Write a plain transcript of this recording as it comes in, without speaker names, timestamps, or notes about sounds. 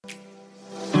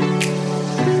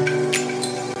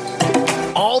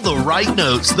All the Right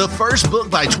Notes, the first book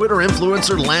by Twitter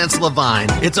influencer Lance Levine.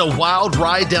 It's a wild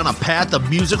ride down a path of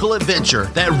musical adventure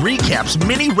that recaps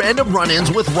many random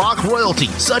run-ins with rock royalty,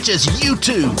 such as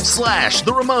U2, Slash,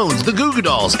 The Ramones, The Goo Goo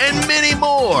Dolls, and many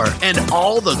more. And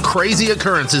all the crazy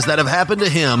occurrences that have happened to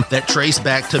him that trace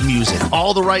back to music.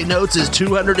 All the Right Notes is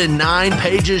 209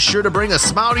 pages, sure to bring a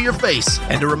smile to your face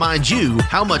and to remind you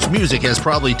how much music has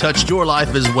probably touched your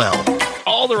life as well.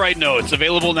 All the Right Notes,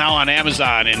 available now on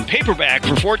Amazon in paperback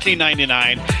for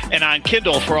 $14.99 and on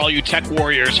Kindle for all you tech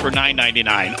warriors for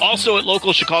 $9.99. Also at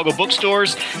local Chicago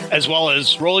bookstores, as well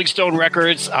as Rolling Stone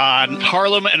Records on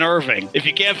Harlem and Irving. If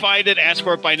you can't find it, ask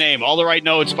for it by name. All the Right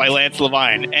Notes by Lance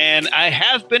Levine. And I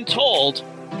have been told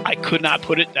I could not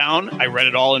put it down. I read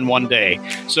it all in one day.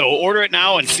 So order it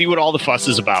now and see what all the fuss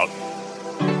is about.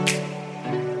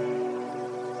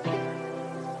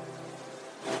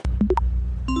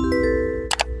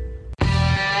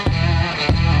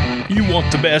 You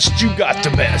want the best, you got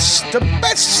the best. The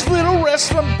best little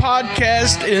wrestling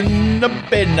podcast in the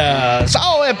business.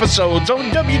 All episodes on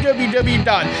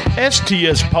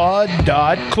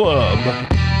www.stspod.club.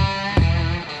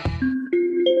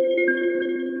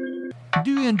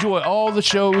 Do you enjoy all the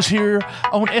shows here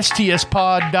on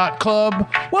stspod.club?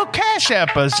 Well, cash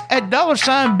app us at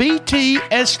 $BTSTS.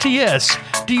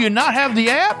 Do you not have the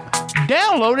app?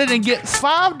 Download it and get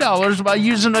 $5 by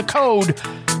using the code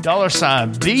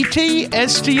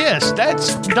 $BTSTS.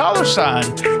 That's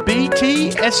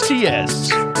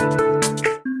 $BTSTS.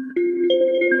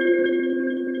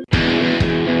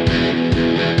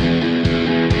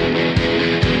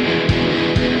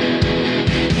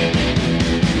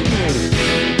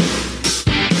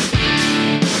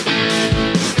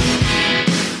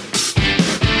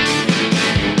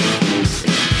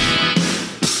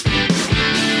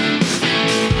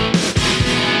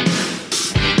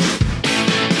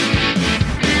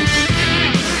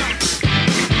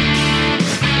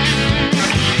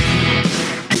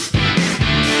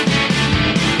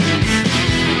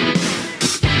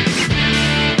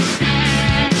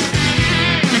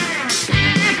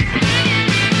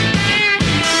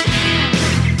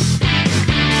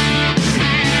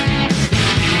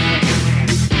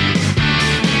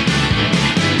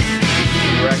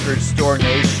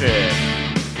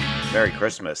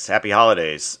 Christmas, happy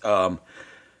holidays.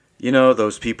 You know,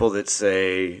 those people that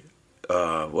say,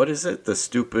 what is it? The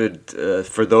stupid,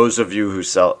 for those of you who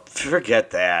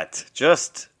forget that.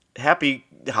 Just happy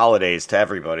holidays to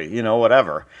everybody, you know,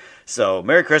 whatever. So,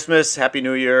 Merry Christmas, Happy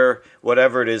New Year,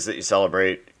 whatever it is that you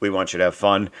celebrate, we want you to have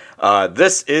fun.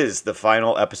 This is the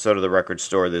final episode of The Record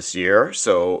Store this year,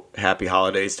 so happy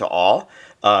holidays to all.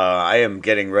 I am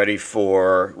getting ready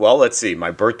for, well, let's see,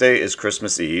 my birthday is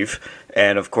Christmas Eve,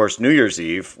 and of course New Year's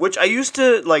Eve, which I used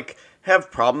to,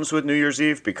 have problems with New Year's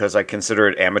Eve because I consider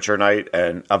it amateur night,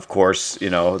 and of course,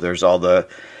 you know, there's all the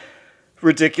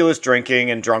ridiculous drinking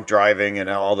and drunk driving and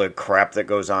all the crap that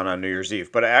goes on New Year's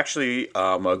Eve. But actually,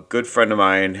 a good friend of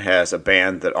mine has a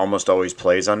band that almost always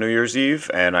plays on New Year's Eve,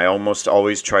 and I almost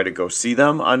always try to go see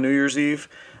them on New Year's Eve.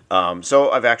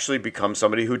 So I've actually become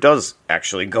somebody who does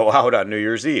actually go out on New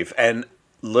Year's Eve. And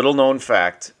little known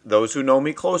fact, those who know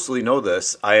me closely know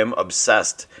this, I am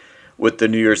obsessed with the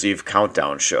New Year's Eve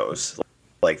countdown shows.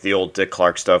 Like the old Dick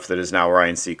Clark stuff that is now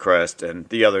Ryan Seacrest and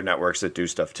the other networks that do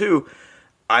stuff too.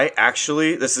 I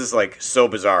actually, this is so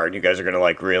bizarre and you guys are going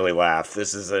to really laugh.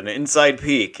 This is an inside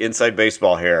peek, inside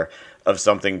baseball here of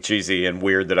something cheesy and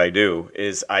weird that I do,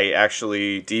 is I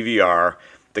actually DVR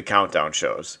the countdown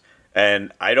shows.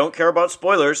 And I don't care about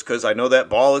spoilers because I know that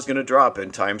ball is going to drop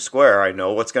in Times Square. I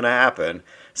know what's going to happen.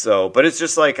 So, but it's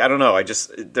just I don't know.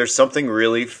 There's something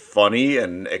really funny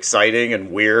and exciting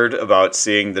and weird about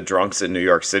seeing the drunks in New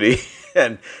York City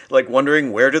and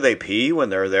wondering where do they pee when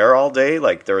they're there all day?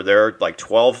 They're there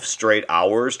 12 straight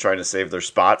hours trying to save their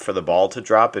spot for the ball to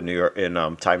drop in New York, in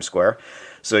Times Square.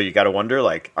 So you got to wonder,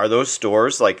 are those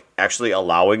stores, actually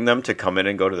allowing them to come in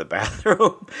and go to the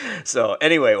bathroom? So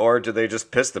anyway, or do they just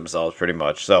piss themselves pretty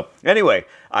much? So anyway,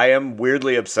 I am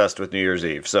weirdly obsessed with New Year's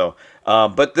Eve. So,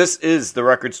 but this is The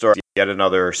Record Store, yet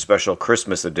another special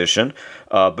Christmas edition.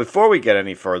 Before we get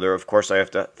any further, of course, I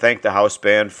have to thank the house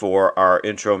band for our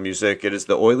intro music. It is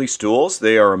the Oily Stools.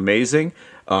 They are amazing.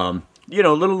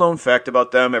 Little known fact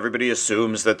about them, everybody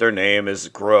assumes that their name is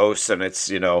gross and it's,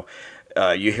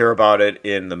 you hear about it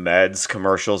in the Meds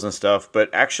commercials and stuff,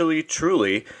 but actually,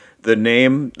 truly,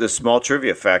 the small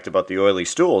trivia fact about the Oily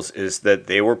Stools is that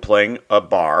they were playing a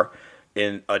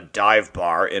dive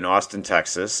bar in Austin,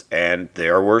 Texas, and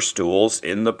there were stools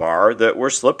in the bar that were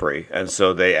slippery, and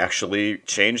so they actually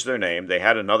changed their name. They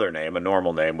had another name, a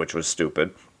normal name, which was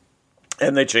stupid,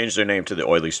 And they changed their name to the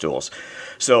Oily Stools.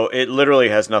 So it literally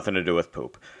has nothing to do with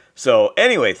poop. So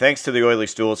anyway, thanks to the Oily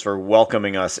Stools for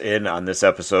welcoming us in on this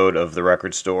episode of The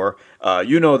Record Store.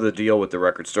 You know the deal with The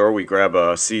Record Store. We grab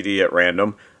a CD at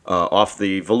random off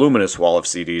the voluminous wall of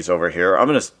CDs over here. I'm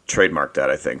going to trademark that,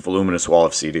 I think. Voluminous wall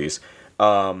of CDs.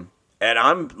 And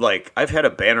I'm like, I've had a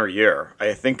banner year.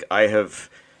 I think I have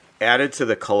added to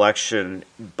the collection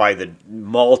by the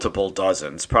multiple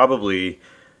dozens, probably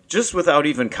just without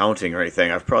even counting or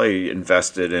anything. I've probably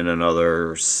invested in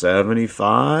another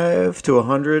 75 to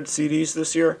 100 CDs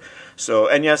this year. So,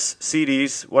 and yes,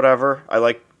 CDs, whatever. I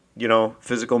like,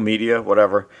 physical media,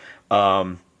 whatever.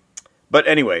 But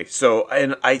anyway, so,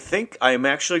 and I think I'm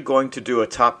actually going to do a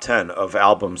top 10 of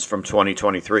albums from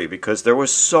 2023 because there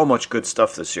was so much good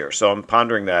stuff this year. So I'm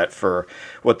pondering that for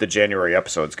what the January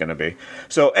episode's going to be.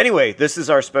 So anyway, this is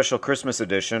our special Christmas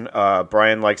edition.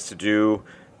 Brian likes to do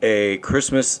a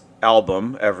Christmas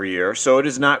album every year. So it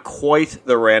is not quite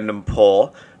the random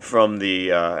pull from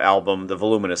the album, the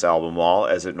voluminous album wall,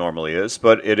 as it normally is,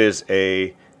 but it is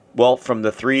from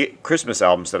the 3 Christmas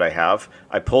albums that I have,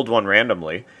 I pulled one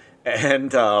randomly. And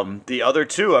the other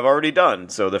 2 I've already done.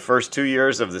 So the first 2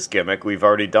 years of this gimmick, we've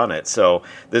already done it. So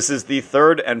this is the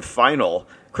 3rd and final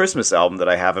Christmas album that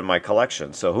I have in my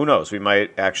collection. So who knows? We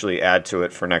might actually add to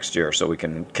it for next year so we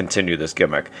can continue this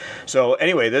gimmick. So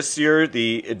anyway, this year,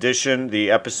 the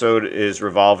episode is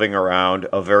revolving around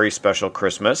a very special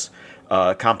Christmas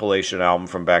compilation album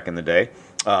from back in the day.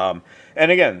 And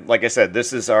again, like I said,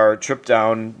 this is our trip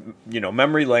down,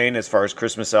 memory lane as far as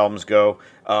Christmas albums go.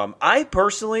 I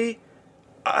personally,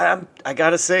 I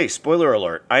gotta say, spoiler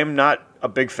alert, I am not a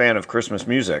big fan of Christmas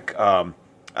music.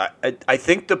 I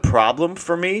think the problem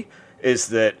for me is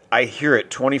that I hear it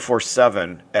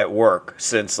 24/7 at work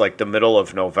since like the middle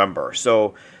of November.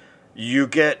 So you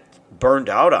get burned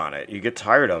out on it. You get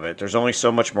tired of it. There's only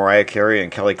so much Mariah Carey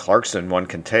and Kelly Clarkson one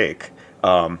can take.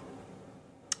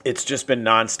 It's just been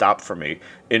nonstop for me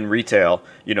in retail.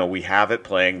 We have it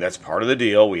playing. That's part of the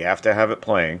deal. We have to have it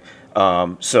playing.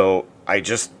 So I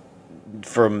just,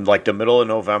 from like the middle of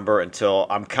November until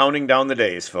I'm counting down the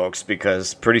days, folks,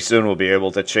 because pretty soon we'll be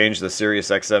able to change the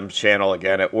Sirius XM channel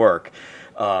again at work.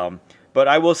 But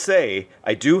I will say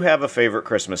I do have a favorite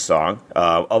Christmas song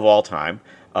of all time.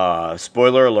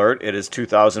 Spoiler alert, it is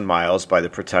 2,000 Miles by the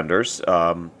Pretenders.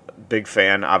 Big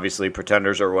fan, obviously.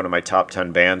 Pretenders are one of my top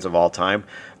 10 bands of all time.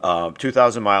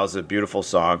 2,000 Miles is a beautiful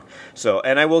song. So,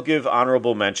 and I will give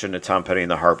honorable mention to Tom Petty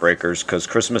and the Heartbreakers because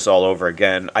Christmas All Over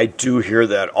Again, I do hear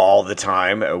that all the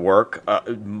time at work,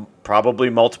 probably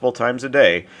multiple times a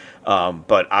day.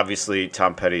 But obviously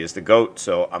Tom Petty is the GOAT,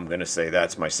 so I'm going to say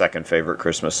that's my second favorite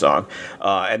Christmas song.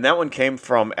 And that one came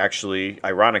from, actually,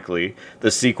 ironically,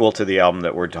 the sequel to the album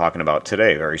that we're talking about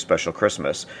today, Very Special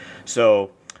Christmas.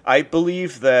 So I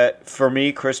believe that, for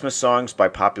me, Christmas songs by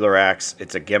popular acts,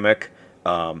 it's a gimmick.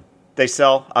 They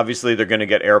sell. Obviously, they're going to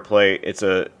get airplay. It's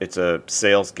a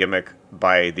sales gimmick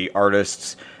by the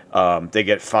artists. They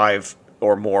get 5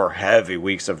 or more heavy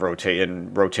weeks of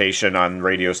rotation on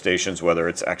radio stations, whether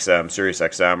it's XM, Sirius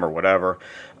XM, or whatever.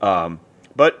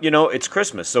 But, it's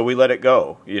Christmas, so we let it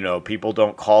go. People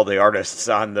don't call the artists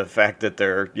on the fact that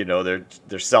they're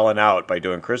selling out by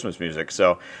doing Christmas music.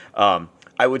 So,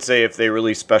 I would say if they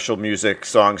release special music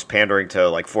songs pandering to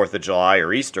like 4th of July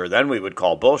or Easter, then we would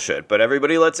call bullshit. But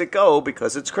everybody lets it go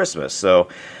because it's Christmas. So,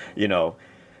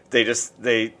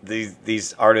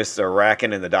 these artists are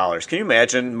racking in the dollars. Can you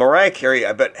imagine? Mariah Carey,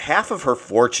 I bet half of her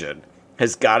fortune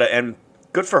has got to, and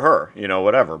good for her,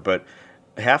 whatever, but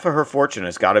half of her fortune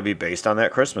has got to be based on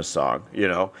that Christmas song,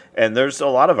 and there's a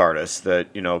lot of artists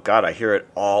that, God, I hear it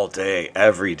all day,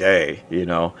 every day,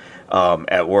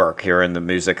 at work, hearing the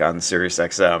music on Sirius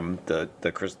XM,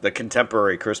 the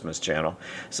contemporary Christmas channel.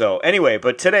 So anyway,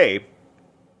 but today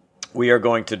we are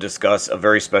going to discuss A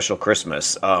Very Special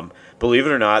Christmas. Believe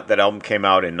it or not, that album came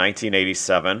out in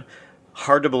 1987.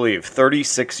 Hard to believe,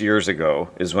 36 years ago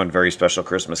is when Very Special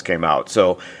Christmas came out.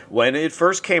 So when it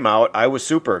first came out, I was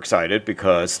super excited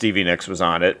because Stevie Nicks was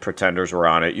on it, Pretenders were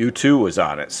on it, U2 was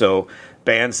on it. So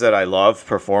bands that I love,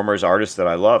 performers, artists that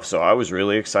I love. So I was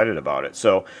really excited about it.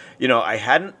 So, I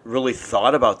hadn't really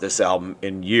thought about this album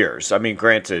in years. I mean,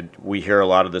 granted, we hear a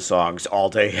lot of the songs all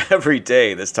day, every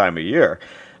day this time of year,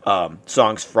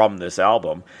 songs from this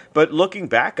album. But looking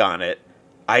back on it,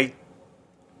 I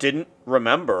didn't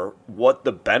remember what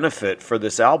the benefit for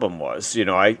this album was.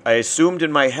 I assumed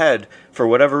in my head, for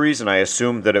whatever reason, I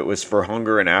assumed that it was for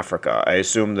hunger in Africa. I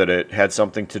assumed that it had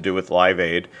something to do with Live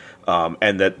Aid,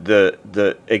 and that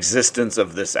the existence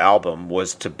of this album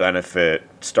was to benefit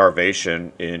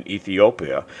starvation in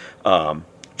Ethiopia.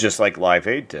 just like Live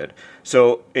Aid did.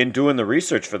 So in doing the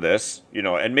research for this,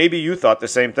 and maybe you thought the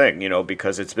same thing,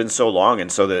 because it's been so long,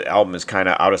 and so the album is kind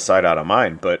of out of sight, out of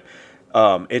mind. But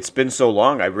it's been so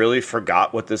long, I really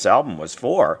forgot what this album was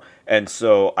for. And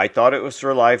so I thought it was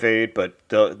for Live Aid, but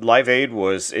the Live Aid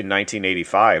was in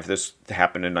 1985. This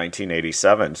happened in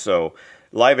 1987. So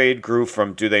Live Aid grew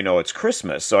from Do They Know It's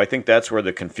Christmas? So I think that's where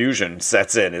the confusion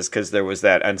sets in, is because there was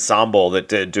that ensemble that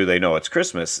did Do They Know It's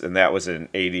Christmas, and that was in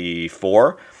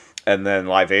 84, and then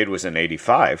Live Aid was in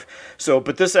 85. So,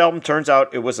 but this album, turns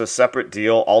out it was a separate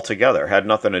deal altogether, had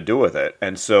nothing to do with it.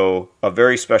 And so A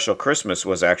Very Special Christmas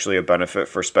was actually a benefit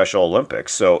for Special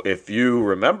Olympics. So if you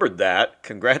remembered that,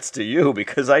 congrats to you,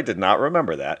 because I did not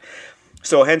remember that.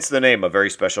 So hence the name, A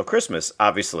Very Special Christmas.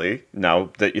 Obviously,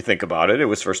 now that you think about it, it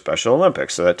was for Special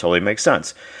Olympics, so that totally makes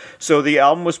sense. So the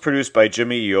album was produced by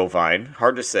Jimmy Iovine.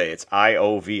 Hard to say. It's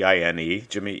Iovine,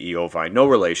 Jimmy Iovine. No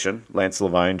relation. Lance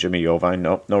Levine, Jimmy Iovine,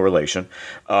 no relation.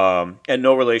 And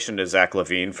no relation to Zach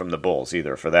Levine from the Bulls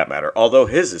either, for that matter. Although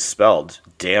his is spelled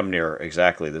damn near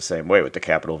exactly the same way with the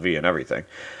capital V and everything.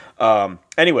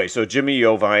 Anyway, so Jimmy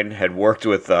Iovine had worked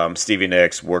with Stevie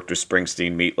Nicks, worked with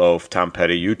Springsteen, Meatloaf, Tom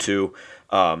Petty, U2.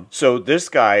 So this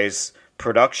guy's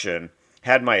production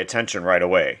had my attention right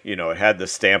away. It had the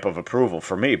stamp of approval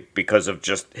for me because of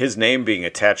just his name being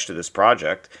attached to this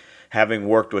project. Having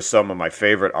worked with some of my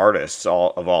favorite artists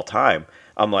of all time,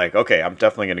 I'm like, okay, I'm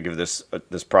definitely going to give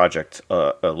this project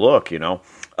a look.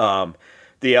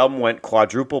 The album went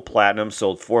quadruple platinum,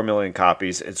 sold 4 million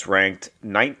copies. It's ranked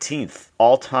 19th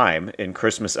all time in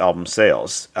Christmas album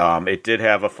sales. It did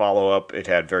have a follow-up. It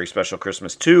had Very Special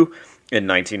Christmas 2 in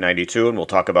 1992, and we'll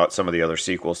talk about some of the other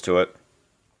sequels to it.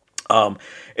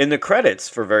 In the credits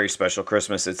for Very Special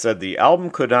Christmas, it said the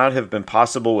album could not have been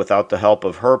possible without the help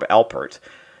of Herb Alpert.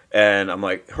 And I'm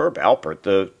like, Herb Alpert,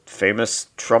 the famous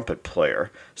trumpet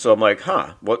player. So I'm like,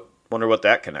 wonder what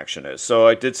that connection is. So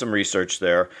I did some research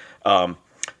there.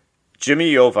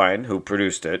 Jimmy Iovine, who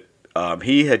produced it,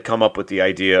 he had come up with the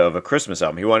idea of a Christmas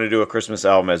album. He wanted to do a Christmas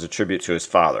album as a tribute to his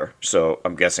father. So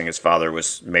I'm guessing his father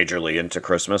was majorly into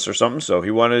Christmas or something. So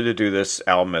he wanted to do this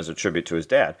album as a tribute to his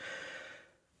dad.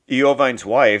 Iovine's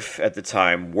wife at the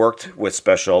time worked with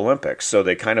Special Olympics. So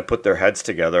they kind of put their heads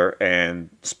together, and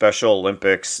Special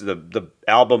Olympics, the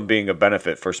album being a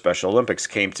benefit for Special Olympics,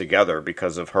 came together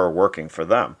because of her working for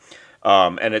them.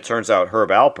 And it turns out Herb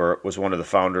Alpert was one of the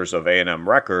founders of A&M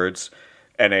Records,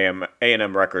 and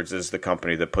A&M Records is the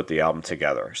company that put the album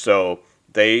together. So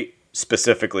they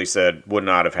specifically said would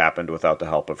not have happened without the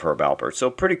help of Herb Alpert. So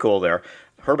pretty cool there.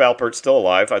 Herb Alpert's still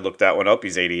alive. I looked that one up.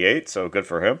 He's 88, so good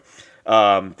for him.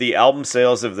 The album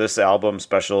sales of this album,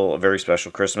 A Very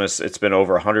Special Christmas, it's been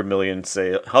over 100 million.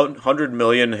 100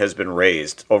 million has been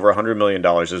raised. Over $100 million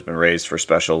has been raised for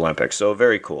Special Olympics. So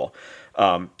very cool.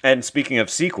 And speaking of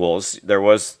sequels, there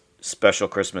was Special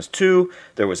Christmas 2,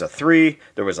 there was a 3,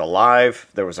 there was a Live,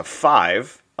 there was a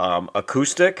 5,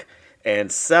 acoustic,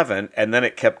 and 7, and then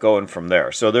it kept going from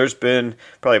there. So there's been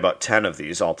probably about 10 of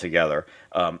these altogether.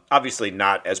 Obviously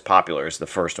not as popular as the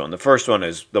first one. The first one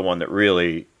is the one that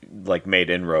really made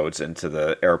inroads into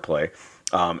the airplay.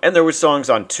 And there were songs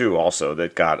on 2 also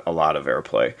that got a lot of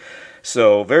airplay.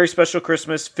 So Very Special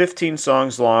Christmas, 15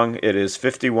 songs long. It is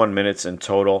 51 minutes in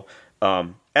total.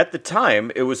 At the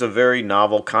time, it was a very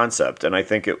novel concept, and I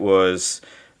think it was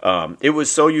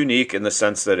so unique in the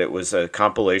sense that it was a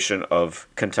compilation of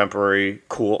contemporary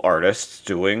cool artists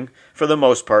doing, for the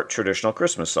most part, traditional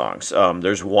Christmas songs.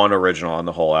 There's one original on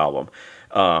the whole album.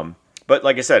 But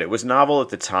like I said, it was novel at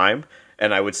the time,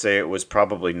 and I would say it was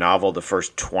probably novel the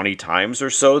first 20 times or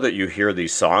so that you hear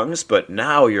these songs, but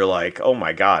now you're like, oh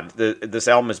my God, this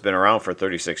album has been around for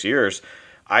 36 years.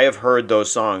 I have heard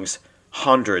those songs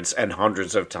hundreds and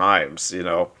hundreds of times,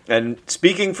 And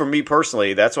speaking for me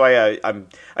personally, that's why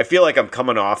I feel like I'm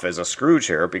coming off as a Scrooge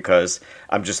here, because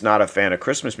I'm just not a fan of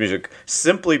Christmas music,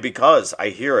 simply because I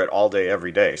hear it all day,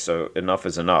 every day. So enough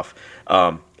is enough.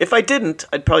 If I didn't,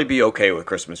 I'd probably be okay with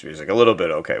Christmas music, a little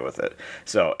bit okay with it.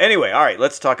 So anyway, all right,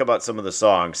 let's talk about some of the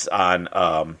songs on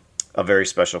A Very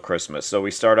Special Christmas. So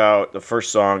we start out, the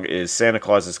first song is Santa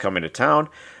Claus is Coming to Town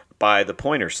by the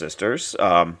Pointer Sisters.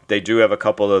 They do have a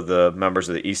couple of the members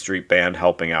of the E Street Band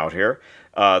helping out here.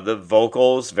 The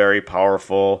vocals, very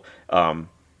powerful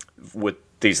with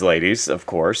these ladies, of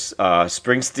course.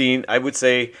 Springsteen, I would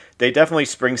say they definitely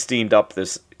Springsteened up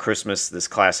this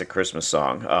classic Christmas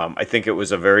song. I think it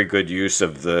was a very good use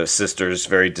of the sisters'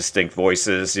 very distinct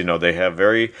voices. They have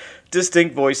very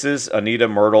distinct voices. Anita,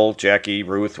 Myrtle, Jackie,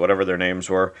 Ruth, whatever their names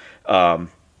were.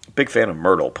 Big fan of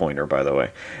Myrtle Pointer, by the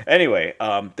way. Anyway,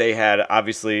 they had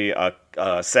obviously a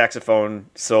saxophone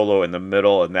solo in the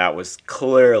middle, and that was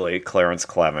clearly Clarence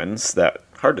Clemons. That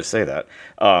hard to say that,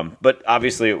 but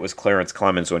obviously it was Clarence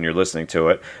Clemons when you're listening to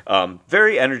it.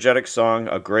 Very energetic song,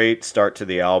 a great start to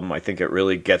the album. I think it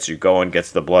really gets you going,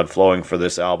 gets the blood flowing for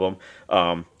this album,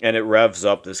 and it revs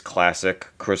up this classic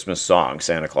Christmas song,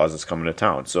 Santa Claus is Coming to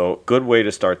Town. So good way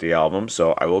to start the album,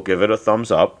 so I will give it a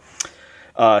thumbs up.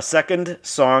 Second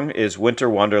song is Winter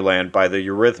Wonderland by the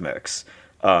Eurythmics.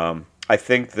 I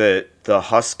think that the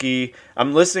husky...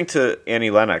 I'm listening to Annie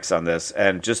Lennox on this,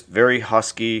 and just very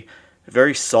husky,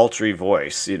 very sultry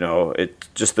voice.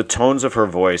 Just the tones of her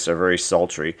voice are very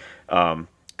sultry. Kind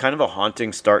of a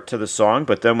haunting start to the song,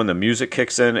 but then when the music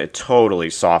kicks in, it totally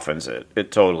softens it.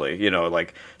 It totally,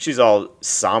 like she's all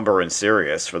somber and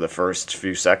serious for the first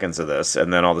few seconds of this,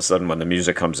 and then all of a sudden when the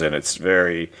music comes in, it's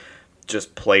very...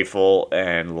 just playful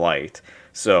and light.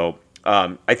 So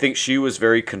I think she was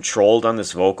very controlled on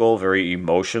this vocal, very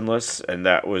emotionless, and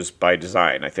that was by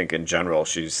design. I think in general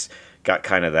she's got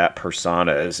kind of that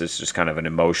persona, it's just kind of an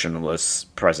emotionless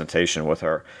presentation with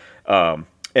her.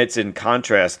 It's in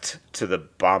contrast to the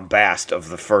bombast of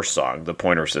the first song, the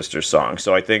Pointer Sisters song.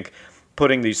 So I think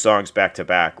putting these songs back to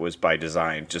back was by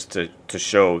design, just to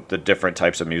show the different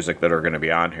types of music that are going to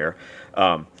be on here.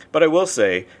 But I will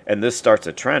say, and this starts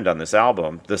a trend on this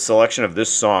album, the selection of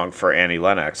this song for Annie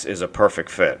Lennox is a perfect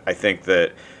fit. I think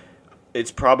that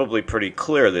it's probably pretty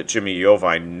clear that Jimmy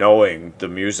Iovine, knowing the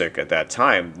music at that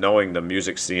time, knowing the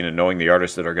music scene and knowing the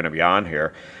artists that are going to be on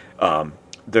here,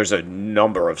 there's a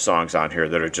number of songs on here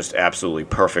that are just absolutely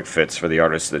perfect fits for the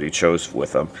artists that he chose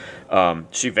with them.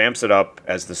 She vamps it up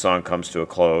as the song comes to a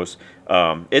close.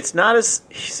 It's not as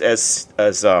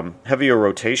heavy a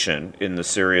rotation in the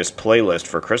Sirius playlist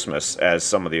for Christmas as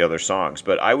some of the other songs,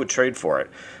 but I would trade for it.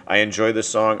 I enjoy this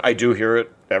song. I do hear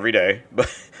it every day,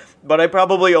 but I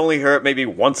probably only hear it maybe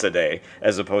once a day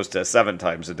as opposed to 7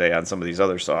 times a day on some of these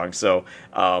other songs. So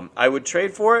I would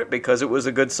trade for it because it was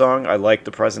a good song. I like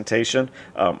the presentation.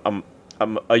 I'm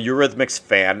a Eurythmics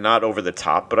fan, not over the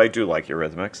top, but I do like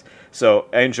Eurythmics. So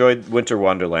I enjoyed Winter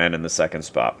Wonderland in the second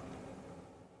spot.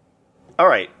 All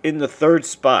right, in the third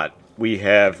spot, we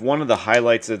have one of the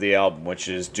highlights of the album, which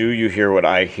is Do You Hear What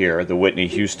I Hear, the Whitney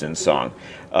Houston song.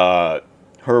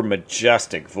 Her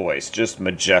majestic voice, just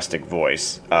majestic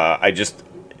voice. I just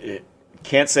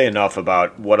can't say enough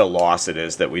about what a loss it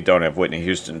is that we don't have Whitney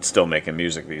Houston still making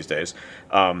music these days.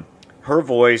 Her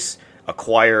voice, a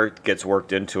choir gets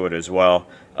worked into it as well.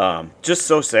 Just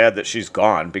so sad that she's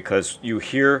gone, because you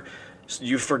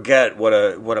forget what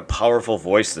a powerful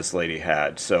voice this lady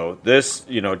had. So this,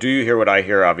 Do You Hear What I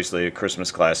Hear, obviously a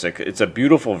Christmas classic. It's a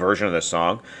beautiful version of the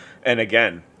song. And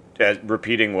again,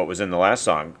 repeating what was in the last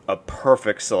song, a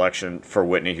perfect selection for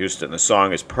Whitney Houston. The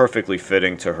song is perfectly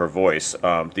fitting to her voice,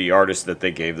 the artist that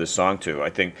they gave this song to. I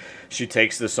think she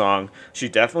takes the song, she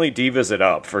definitely divas it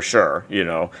up, for sure,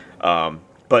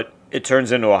 but it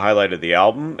turns into a highlight of the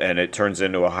album, and it turns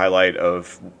into a highlight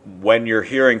of when you're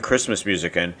hearing Christmas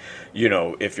music, and,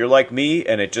 if you're like me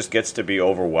and it just gets to be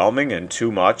overwhelming and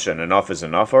too much and enough is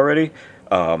enough already,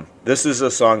 this is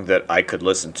a song that I could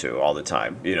listen to all the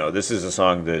time. This is a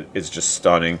song that is just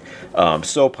stunning,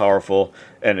 so powerful,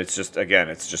 and it's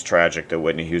just tragic that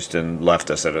Whitney Houston left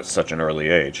us at such an early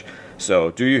age.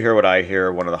 So, Do You Hear What I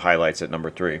Hear? One of the highlights at number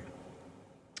 3.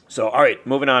 So, all right,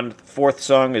 moving on. Fourth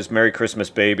song is Merry Christmas,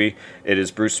 Baby. It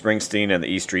is Bruce Springsteen and the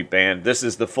E Street Band. This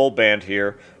is the full band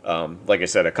here. Like I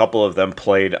said, a couple of them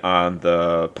played on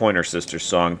the Pointer Sisters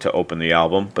song to open the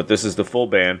album, but this is the full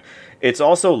band. It's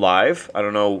also live. I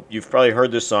don't know, you've probably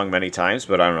heard this song many times,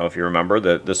 but I don't know if you remember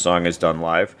that this song is done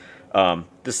live.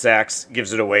 The sax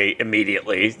gives it away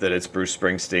immediately that it's Bruce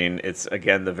Springsteen. It's,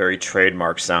 again, the very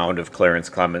trademark sound of Clarence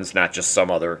Clemons, not just some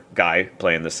other guy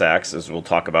playing the sax, as we'll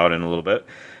talk about in a little bit.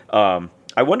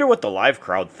 I wonder what the live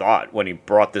crowd thought when he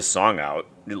brought this song out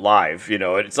live.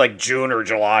 It's like June or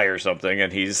July or something,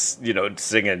 and he's,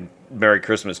 singing Merry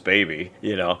Christmas, Baby.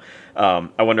 I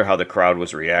wonder how the crowd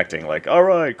was reacting. Like, all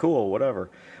right, cool, whatever.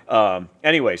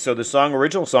 Anyway, so the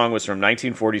original song was from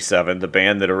 1947. The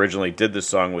band that originally did this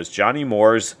song was Johnny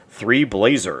Moore's Three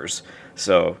Blazers.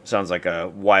 So, sounds like a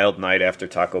wild night after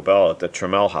Taco Bell at the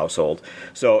Trammell household.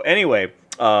 So, anyway,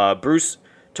 Bruce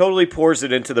totally pours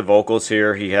it into the vocals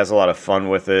here. He has a lot of fun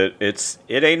with it.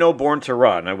 It ain't no Born to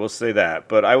Run, I will say that,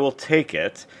 but I will take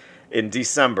it. In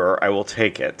December, I will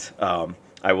take it.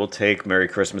 I will take Merry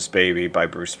Christmas, Baby by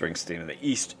Bruce Springsteen and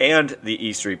the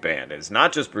E Street Band. It's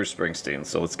not just Bruce Springsteen,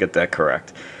 so let's get that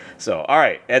correct. So, all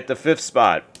right, at the 5th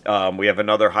spot, we have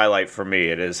another highlight for me.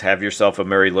 It is Have Yourself a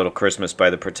Merry Little Christmas by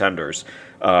the Pretenders.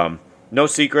 No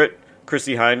secret,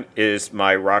 Chrissie Hynde is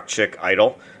my rock chick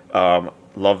idol.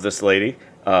 Love this lady.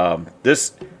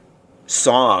 This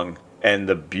song and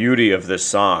the beauty of this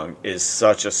song is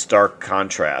such a stark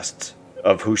contrast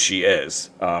of who she is.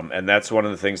 And that's one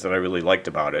of the things that I really liked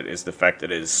about it, is the fact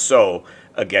that it is so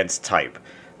against type.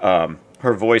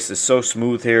 Her voice is so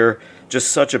smooth here,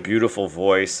 just such a beautiful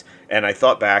voice. And I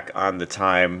thought back on the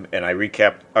time, and I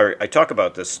talk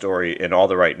about this story in All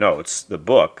the Right Notes, the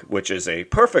book, which is a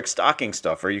perfect stocking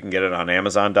stuffer. You can get it on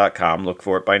Amazon.com. Look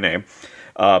for it by name.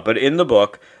 But in the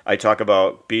book, I talk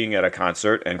about being at a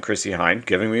concert and Chrissie Hynde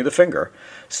giving me the finger.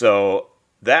 So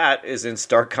that is in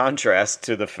stark contrast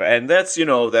to and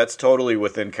that's totally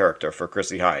within character for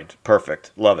Chrissie Hynde.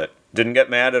 Perfect. Love it. Didn't get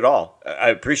mad at all. I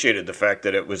appreciated the fact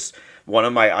that it was one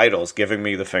of my idols giving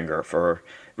me the finger for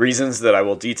reasons that I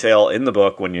will detail in the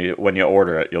book. When you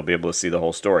order it, you'll be able to see the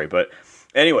whole story. But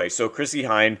anyway, so Chrissie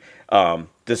Hynde,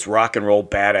 this rock and roll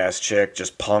badass chick,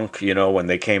 just punk, when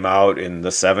they came out in the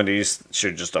 70s,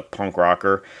 she's just a punk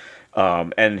rocker.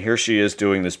 And here she is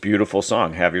doing this beautiful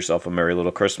song, Have Yourself a Merry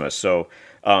Little Christmas. So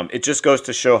it just goes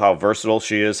to show how versatile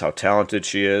she is, how talented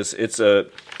she is. It's a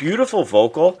beautiful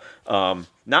vocal.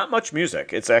 Not much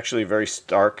music. It's actually very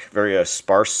stark, very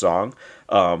sparse song,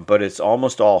 but it's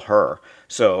almost all her.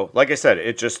 So, like I said,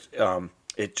 it just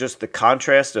the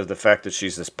contrast of the fact that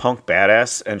she's this punk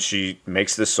badass and she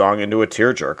makes this song into a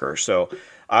tearjerker. So,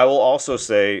 I will also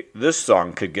say this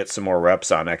song could get some more reps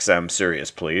on XM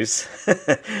Sirius, please.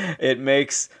 It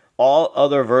makes all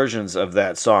other versions of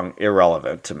that song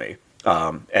irrelevant to me.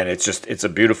 And it's a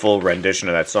beautiful rendition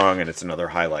of that song, and it's another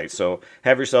highlight. So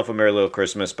Have Yourself a Merry Little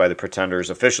Christmas by the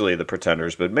Pretenders, officially the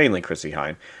Pretenders, but mainly Chrissie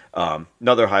Hynde.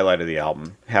 Another highlight of the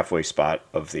album, halfway spot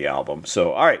of the album.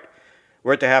 So, all right,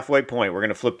 we're at the halfway point. We're going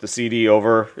to flip the CD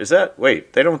over.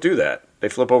 Wait, they don't do that. They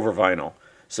flip over vinyl.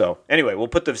 So anyway, we'll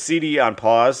put the CD on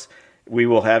pause. We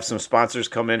will have some sponsors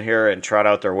come in here and trot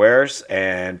out their wares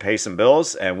and pay some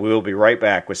bills, and we will be right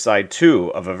back with side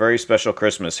 2 of A Very Special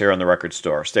Christmas here on The Record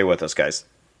Store. Stay with us, guys.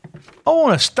 I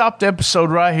want to stop the episode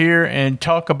right here and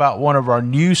talk about one of our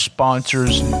new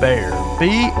sponsors, Bare.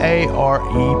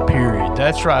 B-A-R-E, period.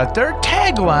 That's right. Their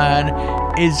tagline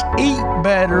is Eat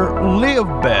Better, Live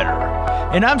Better.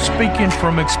 And I'm speaking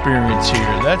from experience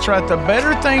here. That's right. The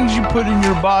better things you put in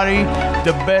your body,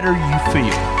 the better you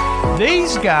feel.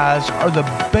 These guys are the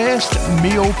best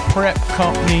meal prep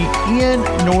company in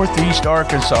Northeast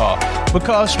Arkansas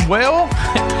because, well,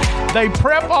 they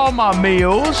prep all my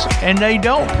meals and they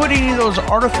don't put any of those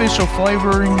artificial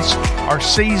flavorings or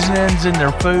seasonings in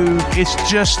their food. It's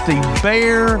just the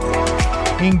bare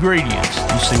ingredients.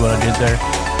 You see what I did there?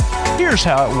 Here's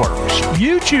how it works.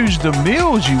 You choose the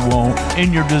meals you want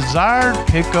in your desired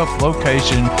pickup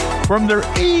location from their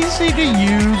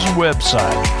easy-to-use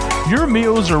website. Your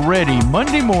meals are ready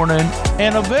Monday morning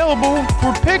and available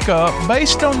for pickup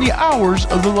based on the hours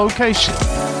of the location.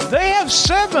 They have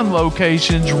 7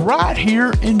 locations right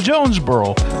here in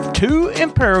Jonesboro, 2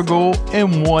 in Paragould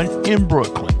and 1 in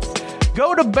Brooklyn.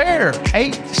 Go to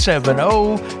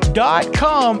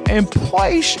bear870.com and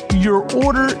place your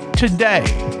order today.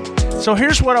 So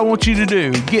here's what I want you to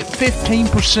do. Get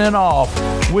 15% off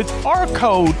with our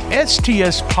code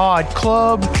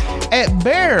STSPodClub at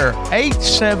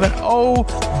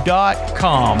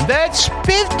bear870.com. That's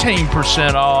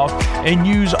 15% off and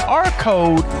use our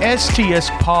code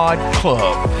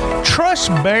STSPodClub. Trust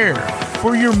Bear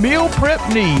for your meal prep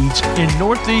needs in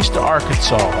Northeast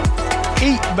Arkansas.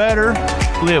 Eat better,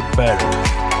 live better.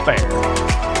 Bear.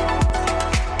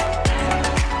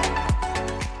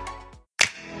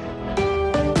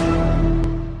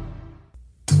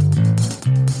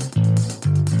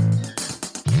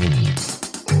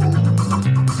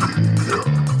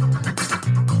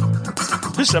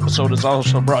 This episode is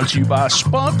also brought to you by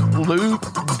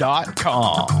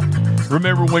SpunkLube.com.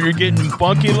 Remember, when you're getting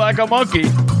funky like a monkey,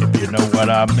 if you know what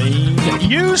I mean,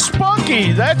 use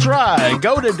Spunky. That's right.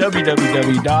 Go to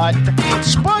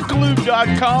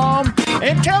www.spunklube.com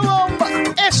and tell them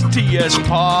STS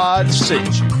Pod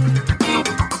sent you.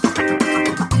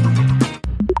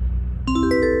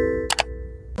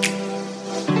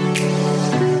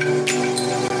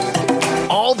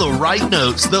 All the Right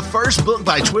Notes, the first book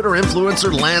by Twitter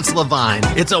influencer Lance Levine.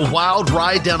 It's a wild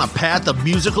ride down a path of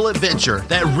musical adventure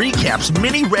that recaps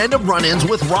many random run-ins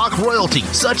with rock royalty,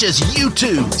 such as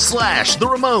U2, Slash, The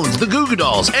Ramones, The Goo Goo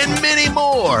Dolls, and many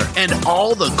more. And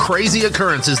all the crazy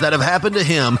occurrences that have happened to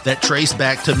him that trace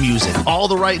back to music. All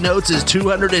the Right Notes is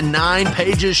 209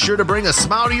 pages, sure to bring a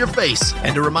smile to your face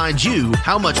and to remind you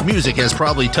how much music has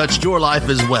probably touched your life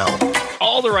as well.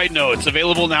 All All the Right Notes,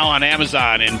 available now on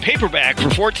Amazon in paperback for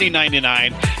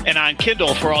 $14.99 and on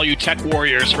Kindle for all you tech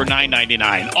warriors for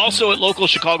 $9.99. Also at local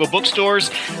Chicago bookstores,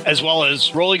 as well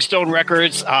as Rolling Stone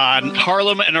Records on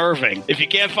Harlem and Irving. If you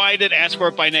can't find it, ask for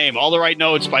it by name. All the Right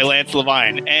Notes by Lance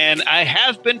Levine. And I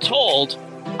have been told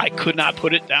I could not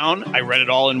put it down. I read it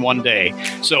all in one day.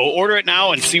 So order it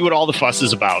now and see what all the fuss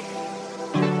is about.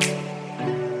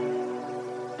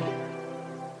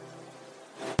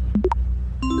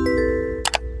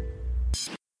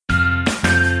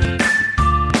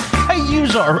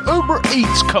 Use our Uber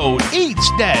Eats code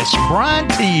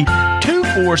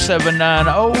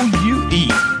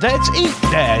EATS-BRIANT24790UE. That's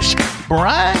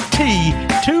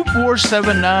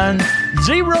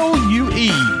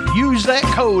EAT-BRIANT24790UE. Use that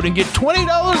code and get $20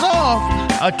 off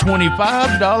a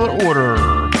 $25 order.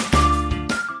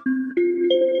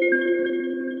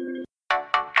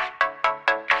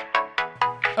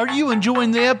 Are you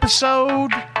enjoying the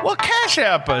episode? Well, Cash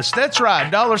App us. That's right,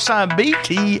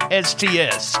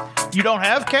 $BTSTS. You don't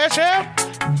have Cash App?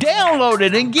 Download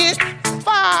it and get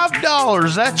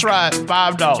 $5. That's right,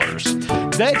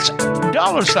 $5. That's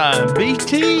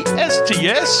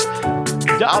 $BTSTS,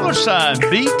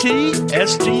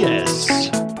 $BTSTS.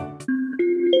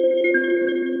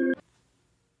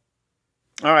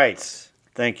 All right.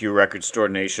 Thank you, Record Store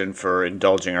Nation, for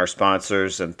indulging our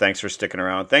sponsors, and thanks for sticking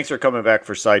around. Thanks for coming back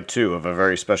for side 2 of A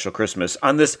Very Special Christmas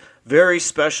on this very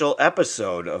special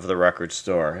episode of The Record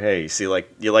Store. Hey,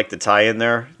 you like the tie-in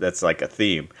there? That's like a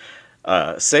theme.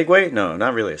 Segue? No,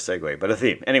 not really a segue, but a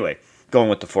theme. Anyway, going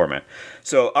with the format.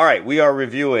 So, all right, we are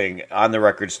reviewing on The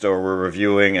Record Store. We're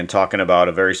reviewing and talking about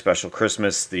A Very Special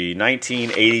Christmas, the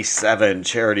 1987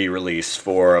 charity release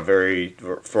for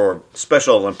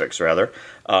Special Olympics, rather.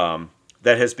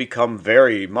 That has become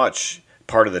very much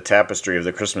part of the tapestry of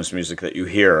the Christmas music that you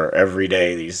hear every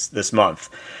day this month.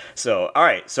 So, all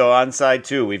right. So on side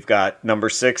 2, we've got number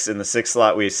 6 in the 6th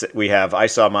slot. We have "I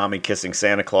Saw Mommy Kissing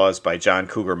Santa Claus" by John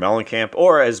Cougar Mellencamp,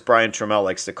 or as Brian Trammell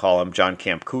likes to call him, John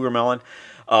Camp Cougar Mellon.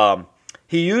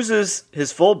 He uses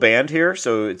his full band here,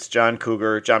 so it's John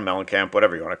Cougar, John Mellencamp,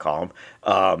 whatever you want to call him.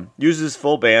 Uses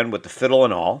full band with the fiddle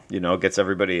and all, gets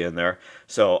everybody in there.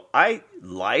 So I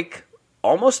like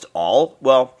almost all,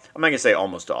 well, I'm not going to say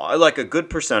almost all. I like a good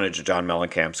percentage of John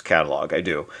Mellencamp's catalog. I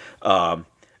do. And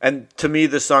to me,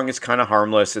 this song is kind of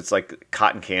harmless. It's like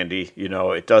cotton candy.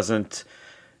 It doesn't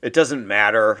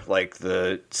matter. Like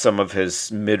some of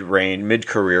his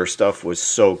mid-career stuff was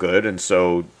so good and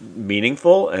so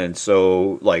meaningful and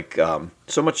so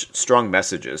so much strong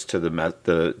messages to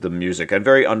the music, and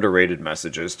very underrated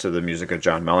messages to the music of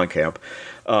John Mellencamp.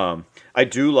 I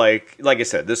do like I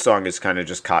said, this song is kind of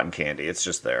just cotton candy. It's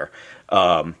just there.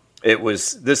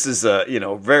 This is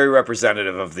very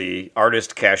representative of the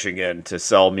artist cashing in to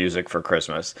sell music for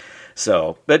Christmas.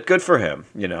 So, but good for him,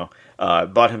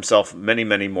 bought himself many,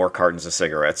 many more cartons of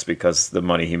cigarettes because the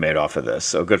money he made off of this.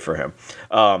 So good for him.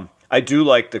 I do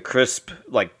like the crisp,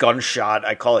 gunshot,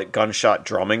 I call it gunshot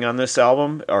drumming on this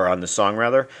album, or on the song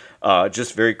rather.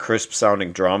 Just very crisp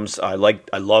sounding drums. I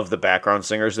love the background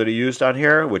singers that he used on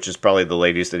here, which is probably the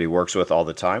ladies that he works with all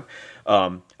the time.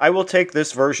 I will take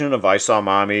this version of "I Saw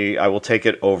Mommy," I will take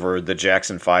it over the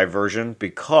Jackson 5 version,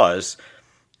 because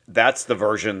that's the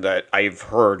version that I've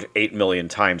heard 8 million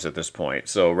times at this point.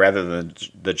 So rather than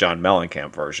the John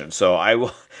Mellencamp version. So I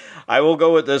will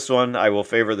go with this one. I will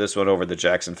favor this one over the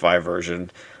Jackson 5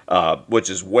 version, which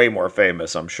is way more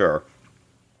famous, I'm sure.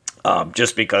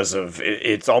 Just because of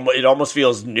it almost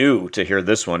feels new to hear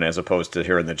this one as opposed to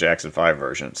hearing the Jackson 5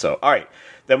 version. So, all right.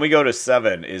 Then we go to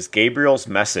 7 is "Gabriel's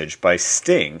Message" by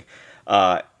Sting.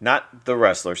 Not the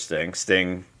wrestler Sting.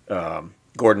 Sting,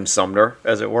 Gordon Sumner,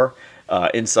 as it were.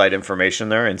 Inside information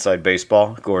there, inside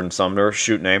baseball, Gordon Sumner,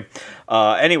 shoot name.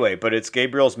 Anyway, but it's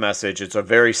Gabriel's Message. It's a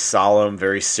very solemn,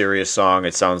 very serious song.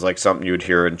 It sounds like something you'd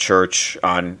hear in church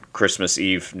on Christmas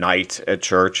Eve night at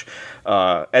church.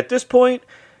 At this point,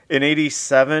 in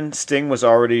 87, Sting was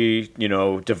already,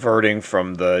 diverting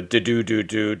from the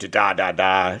do-do-do-do,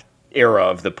 da-da-da era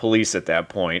of the Police at that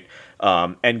point,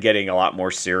 and getting a lot more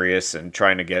serious and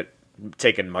trying to get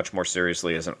taken much more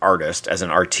seriously as an artist, as an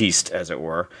artiste, as it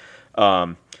were.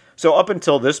 So up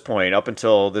until this point, up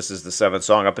until this is the 7th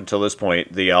song, up until this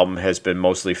point, the album has been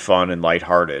mostly fun and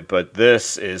lighthearted. But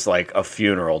this is like a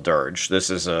funeral dirge. This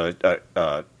is a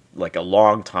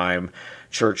long time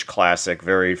church classic,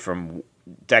 very from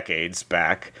decades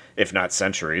back, if not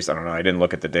centuries. I don't know. I didn't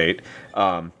look at the date.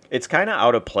 It's kind of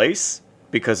out of place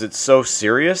because it's so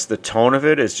serious. The tone of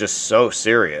it is just so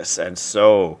serious and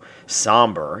so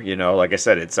somber. Like I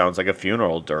said, it sounds like a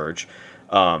funeral dirge.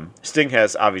 Sting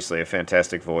has obviously a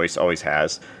fantastic voice, always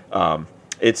has.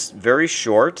 It's very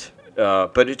short.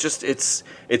 but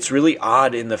it's really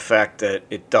odd in the fact that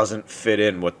it doesn't fit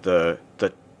in with the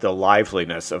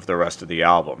liveliness of the rest of the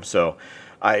album. So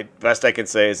best I can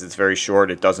say is it's very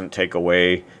short. It doesn't take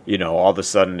away, all of a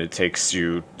sudden it takes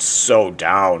you so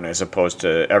down as opposed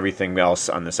to everything else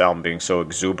on this album being so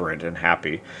exuberant and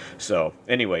happy. So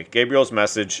anyway, Gabriel's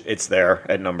Message, it's there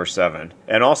at number 7.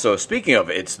 And also, speaking of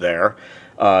it's there,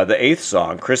 the 8th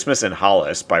song, Christmas in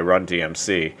Hollis by Run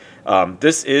DMC.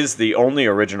 This is the only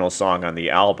original song on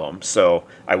the album, so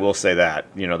I will say that.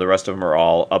 The rest of them are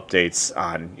all updates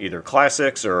on either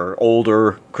classics or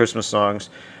older Christmas songs.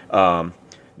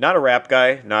 Not a rap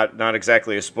guy, not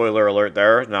exactly a spoiler alert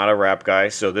there, not a rap guy,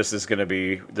 so this is going to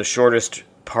be the shortest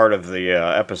part of the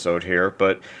episode here,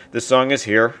 but the song is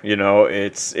here.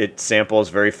 It samples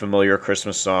very familiar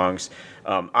Christmas songs.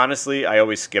 Honestly, I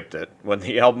always skipped it. When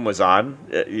the album was on,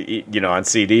 on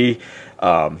CD,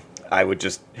 I would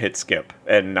just hit skip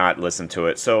and not listen to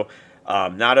it. So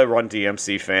not a Run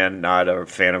DMC fan, not a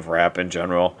fan of rap in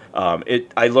general.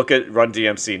 I look at Run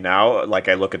DMC now like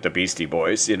I look at the Beastie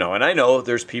Boys, and I know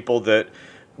there's people that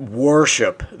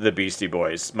worship the Beastie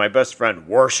Boys. My best friend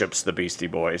worships the Beastie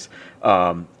Boys.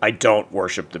 I don't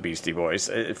worship the Beastie Boys.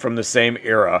 From the same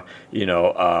era,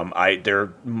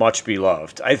 they're much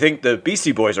beloved. I think the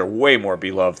Beastie Boys are way more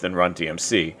beloved than Run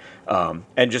DMC.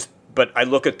 But I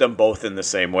look at them both in the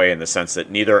same way, in the sense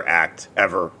that neither act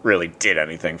ever really did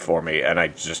anything for me, and I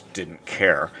just didn't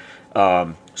care.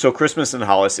 So Christmas in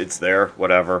Hollis, it's there,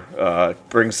 whatever.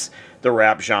 Brings the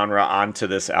rap genre onto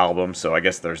this album, so I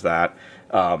guess there's that.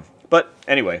 But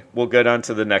anyway, we'll get on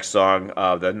to the next song.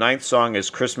 The 9th song is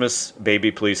Christmas,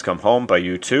 Baby Please Come Home by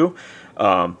U2.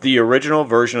 The original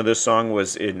version of this song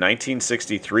was in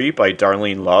 1963 by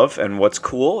Darlene Love, and what's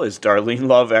cool is Darlene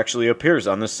Love actually appears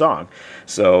on this song.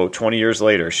 So 20 years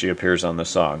later, she appears on the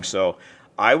song. So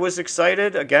I was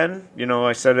excited. Again,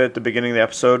 I said it at the beginning of the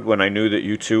episode when I knew that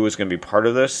U2 was going to be part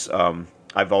of this.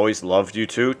 I've always loved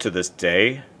U2 to this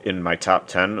day, in my top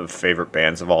 10 of favorite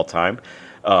bands of all time.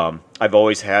 I've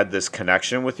always had this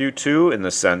connection with U2 in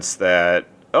the sense that,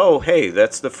 oh, hey,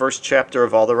 that's the first chapter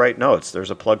of All the Right Notes.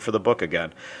 There's a plug for the book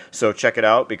again. So check it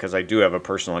out, because I do have a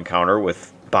personal encounter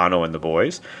with Bono and the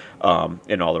boys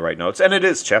in All the Right Notes. And it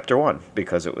is chapter 1,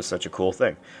 because it was such a cool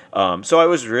thing. So I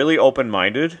was really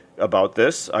open-minded about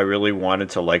this. I really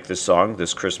wanted to like this song,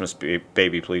 this Christmas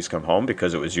Baby Please Come Home,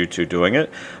 because it was U2 doing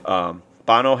it.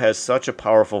 Bono has such a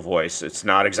powerful voice. It's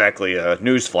not exactly a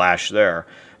news flash there.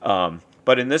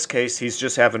 But in this case, he's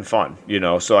just having fun,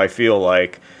 So I feel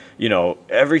like,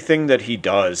 everything that he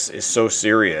does is so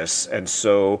serious and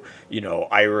so,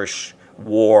 Irish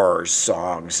war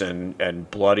songs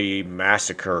and bloody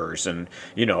massacres and,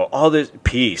 all this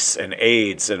peace and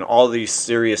AIDS and all these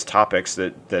serious topics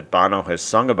that Bono has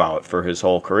sung about for his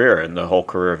whole career and the whole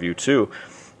career of U2.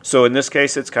 So in this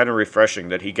case, it's kind of refreshing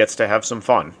that he gets to have some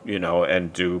fun,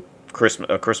 and do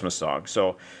a Christmas song.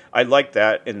 So I like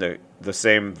that in the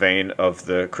same vein of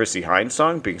the Chrissie Hynde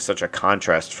song being such a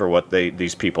contrast for what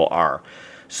these people are.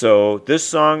 So this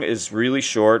song is really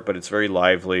short, but it's very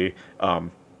lively.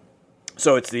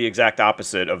 So it's the exact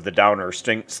opposite of the downer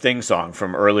Sting song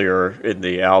from earlier in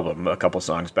the album, a couple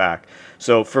songs back.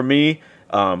 So for me,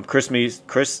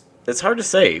 it's hard to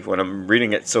say when I'm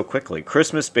reading it so quickly.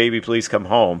 Christmas, Baby Please Come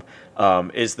Home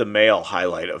is the male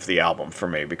highlight of the album for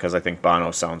me, because I think Bono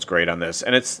sounds great on this.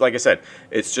 And it's, like I said,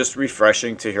 it's just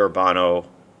refreshing to hear Bono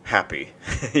happy,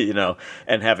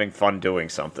 and having fun doing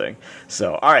something.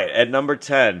 So, all right, at number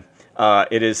 10,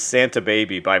 it is Santa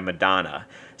Baby by Madonna.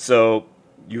 So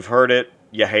you've heard it,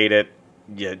 you hate it,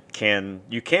 you can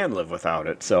live without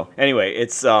it. So anyway,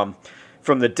 it's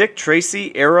from the Dick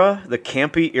Tracy era, the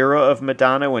campy era of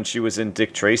Madonna when she was in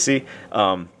Dick Tracy.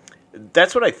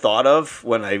 That's what I thought of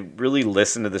when I really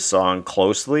listened to the song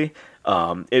closely.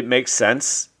 It makes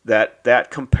sense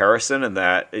that comparison, and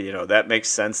that makes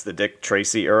sense, the Dick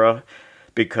Tracy era,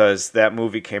 because that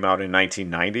movie came out in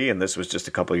 1990 and this was just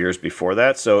a couple years before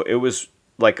that. So it was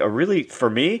like for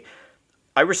me,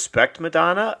 I respect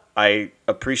Madonna. I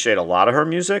appreciate a lot of her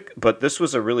music, but this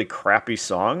was a really crappy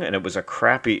song, and it was a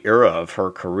crappy era of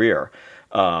her career.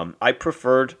 I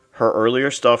preferred her earlier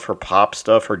stuff, her pop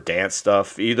stuff, her dance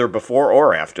stuff, either before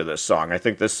or after this song. I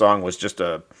think this song was just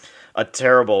a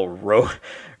terrible road,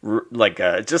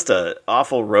 just a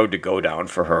awful road to go down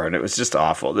for her, and it was just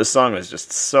awful. This song was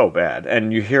just so bad,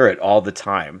 and you hear it all the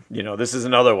time. This is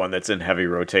another one that's in heavy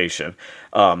rotation.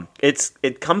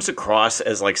 It comes across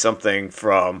as like something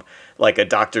from like a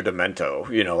Dr. Demento,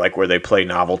 like where they play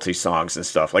novelty songs and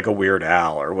stuff, like a Weird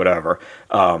Al or whatever.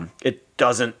 It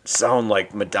doesn't sound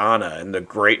like Madonna and the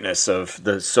greatness of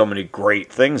the so many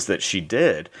great things that she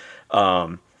did.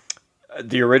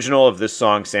 The original of this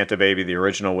song, Santa Baby, the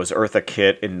original was Eartha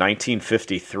Kitt in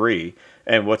 1953.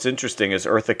 And what's interesting is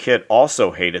Eartha Kitt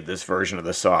also hated this version of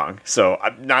the song. So,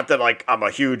 not that like I'm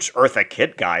a huge Eartha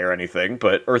Kitt guy or anything,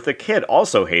 but Eartha Kitt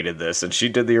also hated this, and she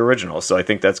did the original. So I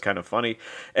think that's kind of funny.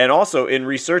 And also, in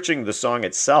researching the song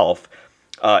itself,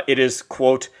 it is,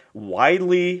 quote,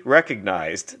 widely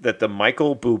recognized that the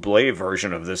Michael Bublé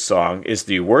version of this song is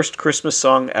the worst Christmas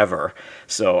song ever.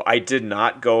 So I did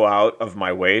not go out of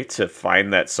my way to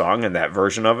find that song and that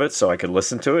version of it so I could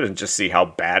listen to it and just see how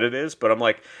bad it is. But I'm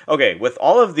like, okay, with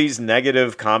all of these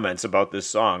negative comments about this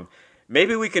song,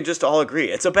 maybe we can just all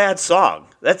agree it's a bad song.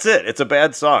 That's it. It's a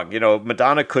bad song. You know,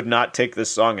 Madonna could not take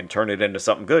this song and turn it into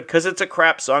something good because it's a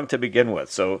crap song to begin with.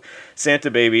 So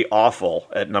Santa Baby, awful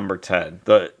at number 10.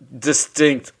 The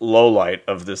distinct lowlight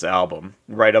of this album,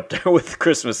 right up there with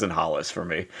Christmas in Hollis for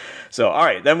me. So, all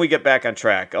right, then we get back on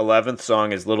track. 11th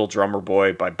song is Little Drummer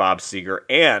Boy by Bob Seger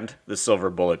and the Silver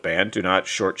Bullet Band. Do not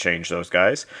shortchange those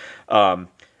guys.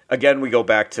 Again, we go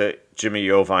back to Jimmy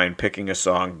Iovine picking a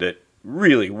song that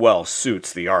really well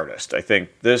suits the artist. I think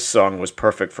this song was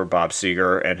perfect for Bob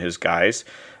Seger and his guys.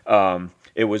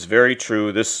 It was very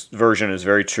true. This version is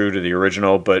very true to the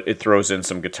original, but it throws in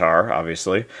some guitar,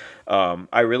 obviously.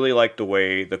 I really like the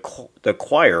way the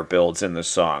choir builds in this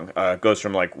song. It goes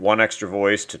from like one extra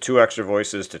voice to two extra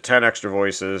voices to 10 extra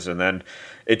voices, and then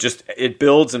it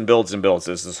builds and builds and builds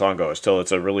as the song goes till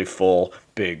it's a really full,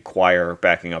 big choir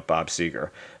backing up Bob Seger.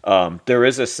 There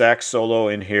is a sax solo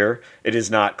in here. It is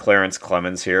not Clarence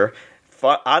Clemons here.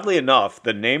 Oddly enough,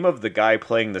 the name of the guy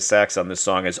playing the sax on this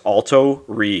song is Alto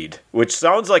Reed, which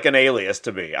sounds like an alias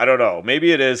to me. I don't know.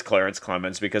 Maybe it is Clarence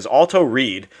Clemons because Alto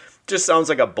Reed just sounds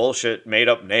like a bullshit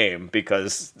made-up name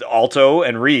because alto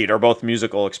and reed are both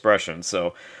musical expressions.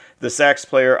 So the sax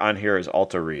player on here is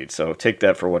Alto Reed, so take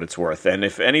that for what it's worth. And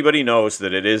if anybody knows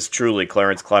that it is truly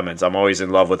Clarence Clemons, I'm always in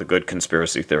love with a good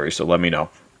conspiracy theory, so let me know.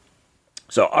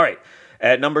 So, all right.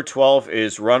 At number 12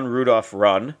 is Run, Rudolph,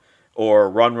 Run,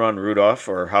 or Run, Run, Rudolph,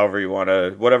 or however you want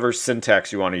to, whatever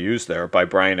syntax you want to use there, by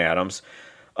Bryan Adams.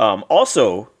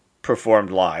 Also performed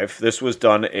live. This was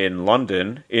done in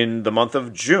London in the month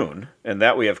of June, and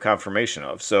that we have confirmation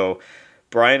of. So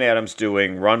Bryan Adams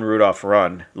doing Run, Rudolph,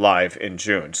 Run live in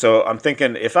June. So I'm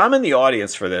thinking, if I'm in the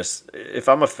audience for this, if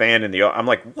I'm a fan in the, I'm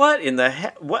like, what in the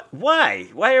heck? What? Why?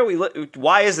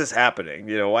 Why is this happening?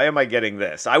 You know, why am I getting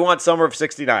this? I want Summer of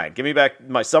 '69. Give me back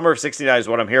my Summer of '69 is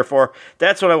what I'm here for.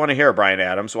 That's what I want to hear, Bryan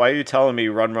Adams. Why are you telling me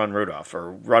Run, Run, Rudolph,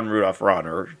 or Run, Rudolph, Run,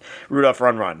 or Rudolph,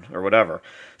 Run, Run, or whatever?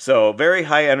 So very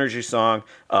high energy song.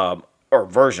 Or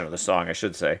version of the song, I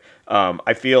should say.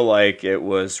 I feel like it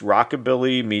was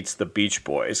rockabilly meets the Beach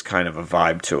Boys, kind of a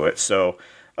vibe to it. So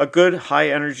a good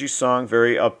high-energy song,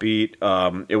 very upbeat.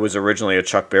 It was originally a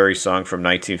Chuck Berry song from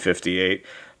 1958.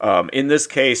 In this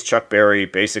case, Chuck Berry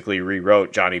basically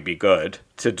rewrote Johnny B. Good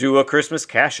to do a Christmas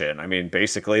cash-in. I mean,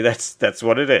 basically, that's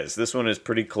what it is. This one is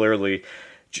pretty clearly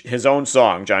his own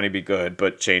song, Johnny B. Good,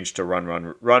 but changed to Run,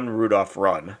 Run, Run, Rudolph,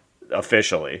 Run,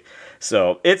 officially.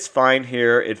 So it's fine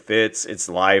here. It fits. It's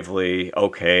lively.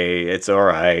 Okay. It's all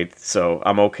right. So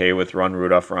I'm okay with Run,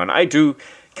 Rudolph, Run. I do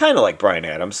kind of like Bryan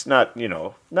Adams. Not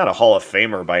a Hall of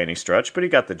Famer by any stretch, but he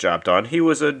got the job done. He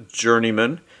was a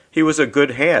journeyman. He was a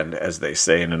good hand, as they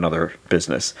say in another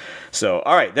business. So,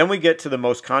 all right. Then we get to the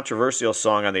most controversial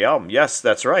song on the album. Yes,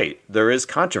 that's right. There is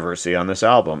controversy on this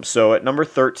album. So at number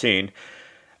 13,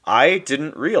 I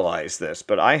didn't realize this,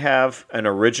 but I have an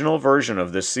original version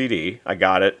of this CD. I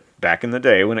got it back in the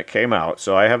day when it came out,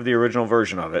 so I have the original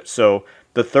version of it. So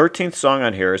the 13th song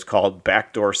on here is called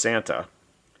Backdoor Santa.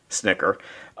 Snicker.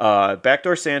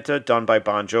 Backdoor Santa, done by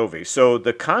Bon Jovi. So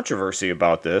the controversy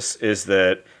about this is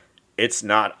that it's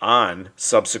not on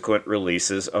subsequent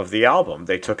releases of the album.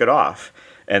 They took it off,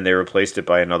 and they replaced it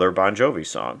by another Bon Jovi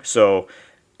song. So,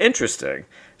 interesting.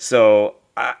 So,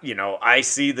 I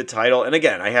see the title, and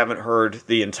again, I haven't heard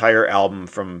the entire album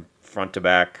from front to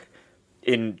back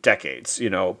in decades,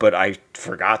 but I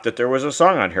forgot that there was a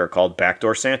song on here called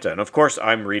Backdoor Santa. And of course,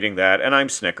 I'm reading that, and I'm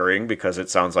snickering because it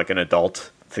sounds like an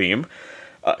adult theme,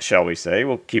 shall we say.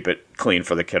 We'll keep it clean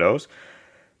for the kiddos.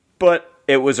 But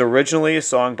it was originally a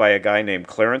song by a guy named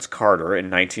Clarence Carter in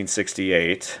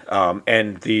 1968,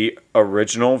 and the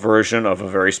original version of A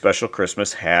Very Special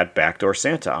Christmas had Backdoor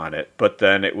Santa on it. But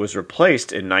then it was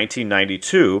replaced in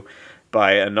 1992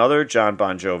 by another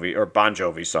Bon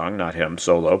Jovi song, not him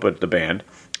solo, but the band.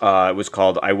 It was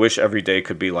called I Wish Every Day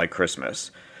Could Be Like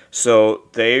Christmas. So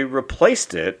they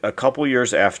replaced it a couple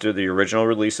years after the original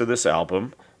release of this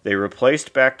album. They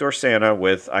replaced Backdoor Santa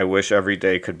with I Wish Every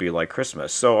Day Could Be Like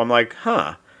Christmas. So I'm like,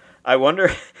 I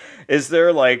wonder, is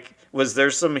there like was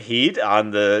there some heat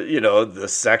on the, the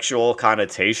sexual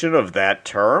connotation of that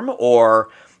term, or,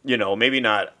 maybe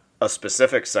not a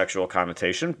specific sexual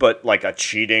connotation, but like a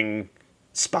cheating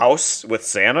spouse with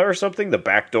Santa or something, the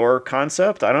backdoor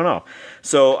concept? I don't know.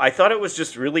 So I thought it was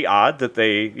just really odd that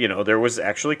they, there was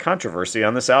actually controversy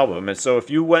on this album. And so if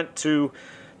you went to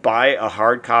buy a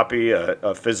hard copy,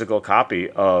 a physical copy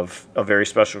of A Very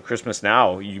Special Christmas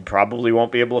Now, you probably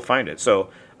won't be able to find it. So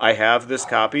I have this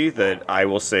copy that I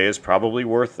will say is probably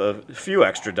worth a few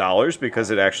extra dollars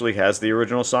because it actually has the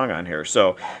original song on here.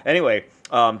 So anyway,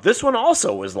 this one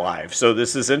also was live. So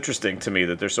this is interesting to me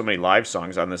that there's so many live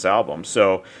songs on this album.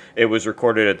 So it was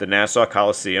recorded at the Nassau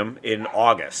Coliseum in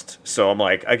August. So I'm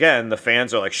like, again, the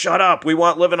fans are like, shut up, we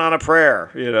want Living on a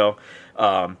Prayer,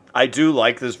 I do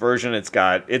like this version.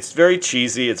 It's very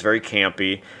cheesy, it's very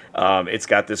campy. It's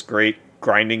got this great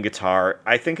grinding guitar.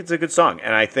 I think it's a good song,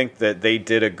 and I think that they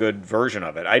did a good version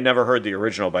of it. I never heard the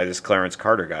original by this Clarence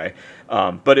Carter guy,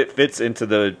 but it fits into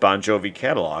the Bon Jovi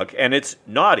catalog, and it's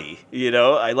naughty.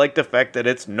 I like the fact that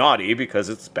it's naughty because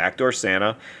it's Backdoor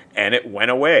Santa, and it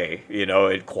went away.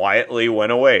 It quietly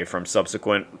went away from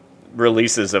subsequent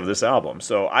releases of this album.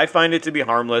 So I find it to be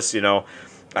harmless.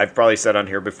 I've probably said on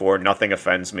here before, nothing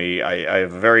offends me. I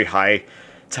have a very high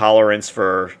tolerance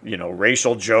for,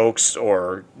 racial jokes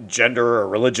or gender or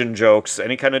religion jokes,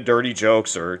 any kind of dirty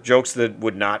jokes or jokes that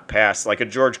would not pass, like a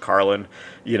George Carlin,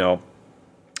 Sam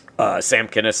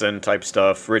Kinison type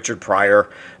stuff, Richard Pryor,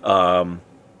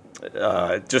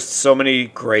 just so many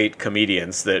great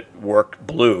comedians that work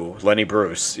blue, Lenny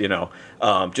Bruce,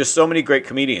 just so many great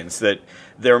comedians that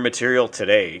their material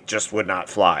today just would not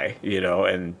fly,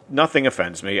 and nothing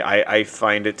offends me. I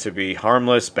find it to be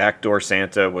harmless. Backdoor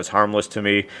Santa was harmless to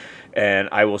me, and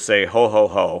I will say ho, ho,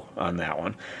 ho on that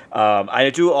one.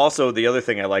 I do also, the other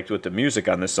thing I liked with the music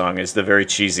on this song is the very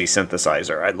cheesy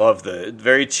synthesizer. I love the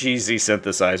very cheesy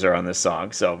synthesizer on this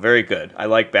song, so very good. I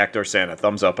like Backdoor Santa.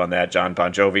 Thumbs up on that, John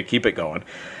Bon Jovi. Keep it going.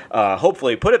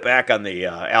 Hopefully put it back on the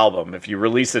album. If you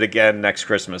release it again next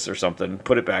Christmas or something,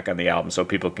 put it back on the album so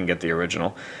people can get the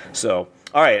original. So,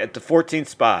 all right, at the 14th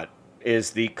spot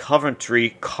is the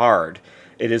Coventry Card.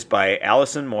 It is by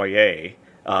Alison Moyet.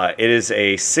 It is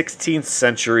a 16th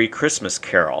century Christmas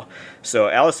carol. So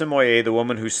Alison Moyet, the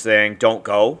woman who sang "Don't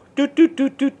Go," like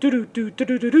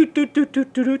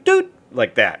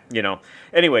that,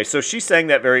 Anyway, so she sang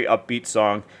that very upbeat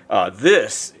song.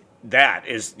 That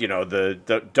is,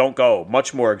 the Don't Go,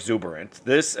 much more exuberant.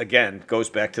 This, again, goes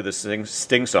back to the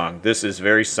Sting song. This is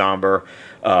very somber.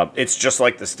 It's just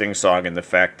like the Sting song in the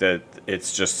fact that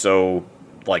it's just so,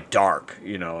 dark,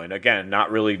 and again,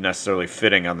 not really necessarily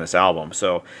fitting on this album.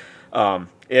 So,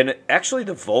 and actually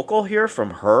the vocal here from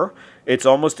her, it's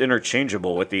almost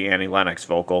interchangeable with the Annie Lennox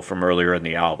vocal from earlier in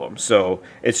the album. So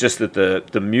it's just that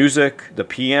the music, the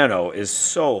piano is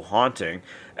so haunting,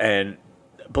 and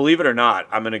believe it or not,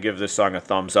 I'm going to give this song a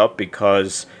thumbs up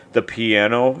because the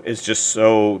piano is just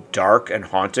so dark and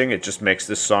haunting. It just makes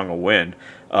this song a win.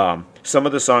 Some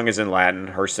of the song is in Latin,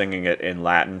 her singing it in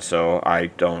Latin, so I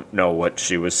don't know what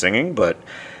she was singing, but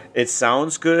it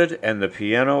sounds good, and the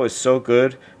piano is so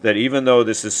good that even though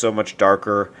this is so much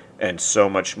darker and so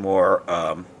much more,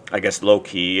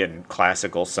 low-key and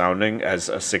classical sounding as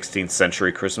a 16th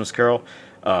century Christmas carol,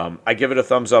 I give it a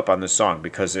thumbs up on this song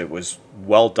because it was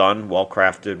well done, well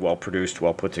crafted, well produced,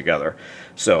 well put together.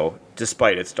 So,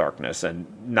 despite its darkness and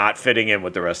not fitting in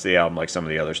with the rest of the album like some of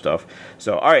the other stuff.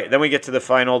 So, all right, then we get to the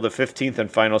 15th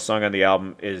and final song on the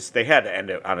album is, they had to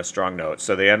end it on a strong note.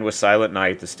 So they end with Silent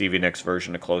Night, the Stevie Nicks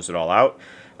version to close it all out.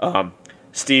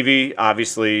 Stevie,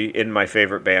 obviously, in my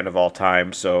favorite band of all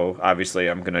time, so obviously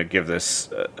I'm going to give this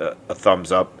a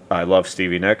thumbs up. I love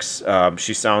Stevie Nicks.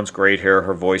 She sounds great here.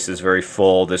 Her voice is very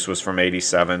full. This was from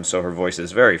 '87, so her voice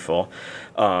is very full.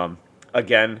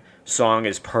 Again, song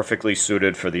is perfectly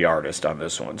suited for the artist on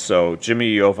this one. So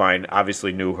Jimmy Iovine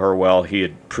obviously knew her well. He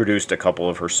had produced a couple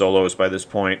of her solos by this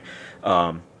point.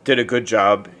 Did a good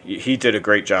job. He did a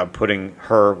great job putting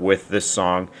her with this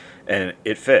song, and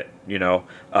it fit.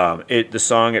 The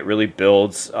song, it really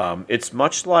builds. It's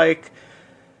much like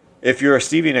if you're a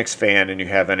Stevie Nicks fan and you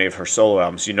have any of her solo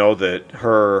albums, you know that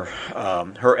her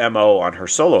MO on her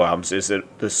solo albums is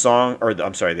that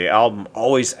the album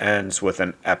always ends with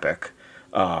an epic.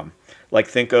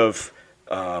 Think of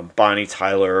Bonnie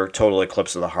Tyler, Total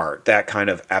Eclipse of the Heart, that kind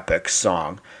of epic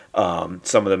song. Some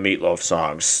of the Meatloaf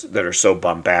songs that are so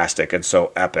bombastic and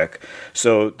so epic.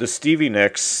 So the Stevie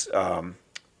Nicks,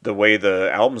 the way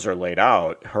the albums are laid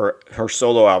out, her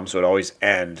solo albums would always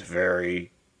end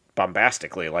very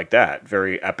bombastically like that.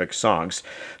 Very epic songs.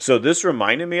 So this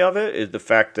reminded me of it, is the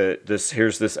fact that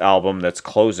here's this album that's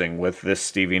closing with this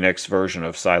Stevie Nicks version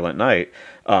of Silent Night.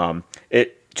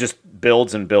 It just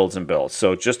builds and builds and builds.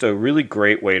 So just a really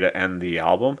great way to end the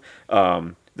album.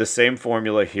 The same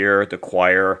formula here, the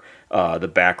choir,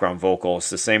 the background vocals,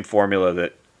 the same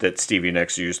formula that Stevie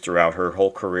Nicks used throughout her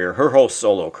whole career, her whole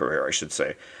solo career, I should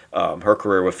say. Her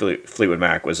career with Fleetwood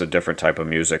Mac was a different type of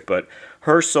music, but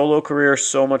her solo career,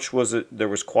 so much was it. There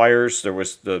was choirs, there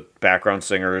was the background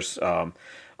singers.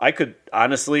 I could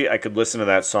listen to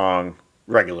that song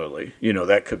regularly.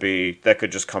 That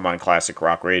could just come on classic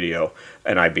rock radio,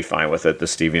 and I'd be fine with it. The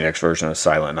Stevie Nicks version of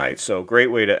Silent Night. So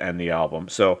great way to end the album.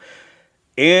 So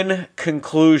in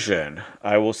conclusion,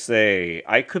 I will say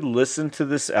I could listen to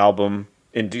this album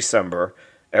in December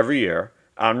every year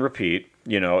on repeat.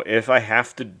 If I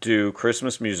have to do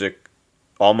Christmas music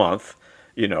all month,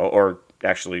 or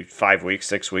actually 5 weeks,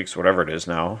 6 weeks, whatever it is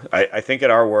now. I think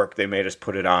at our work, they made us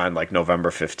put it on like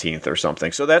November 15th or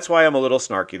something. So that's why I'm a little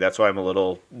snarky. That's why I'm a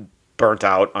little burnt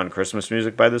out on Christmas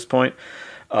music by this point.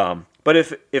 But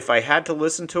if I had to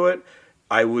listen to it,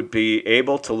 I would be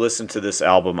able to listen to this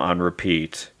album on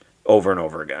repeat over and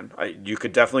over again. You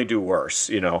could definitely do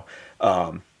worse,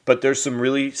 but there's some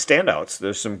really standouts.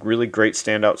 There's some really great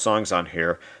standout songs on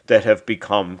here that have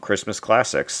become Christmas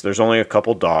classics. There's only a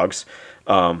couple dogs.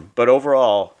 But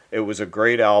overall, it was a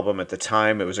great album at the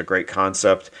time. It was a great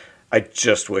concept. I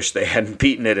just wish they hadn't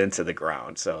beaten it into the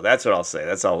ground. So that's what I'll say.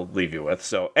 That's all I'll leave you with.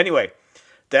 So anyway,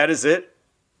 that is it.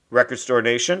 Record Store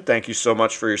Nation, thank you so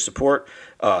much for your support.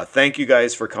 Thank you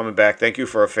guys for coming back. Thank you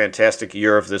for a fantastic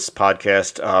year of this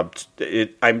podcast.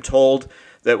 I'm told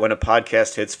that when a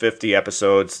podcast hits 50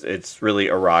 episodes, it's really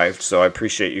arrived. So I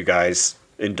appreciate you guys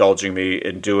indulging me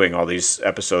in doing all these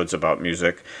episodes about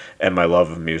music and my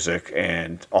love of music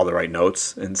and all the right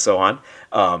notes and so on.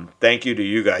 Thank you to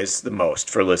you guys the most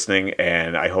for listening,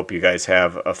 and I hope you guys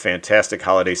have a fantastic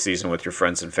holiday season with your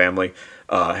friends and family.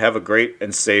 Have a great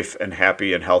and safe and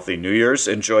happy and healthy New Year's.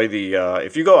 Enjoy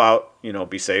if you go out,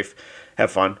 be safe,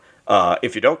 have fun.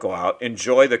 If you don't go out,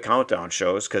 enjoy the countdown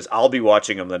shows, because I'll be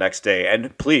watching them the next day.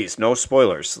 And please, no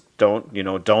spoilers.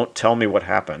 Don't tell me what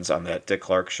happens on that Dick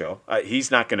Clark show.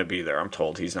 He's not going to be there. I'm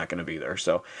told he's not going to be there.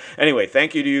 So anyway,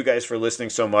 thank you to you guys for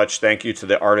listening so much. Thank you to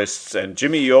the artists and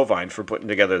Jimmy Iovine for putting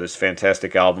together this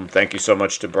fantastic album. Thank you so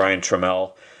much to Brian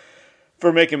Trammell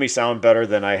for making me sound better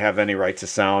than I have any right to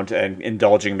sound and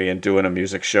indulging me in doing a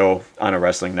music show on a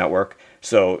wrestling network.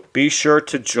 So be sure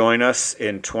to join us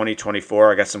in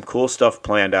 2024. I got some cool stuff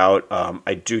planned out.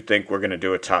 I do think we're going to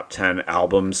do a top 10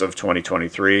 albums of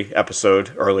 2023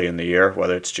 episode early in the year,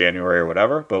 whether it's January or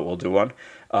whatever, but we'll do one.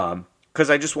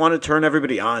 Because I just want to turn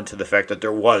everybody on to the fact that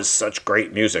there was such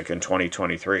great music in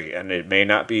 2023. And it may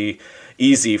not be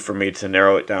easy for me to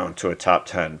narrow it down to a top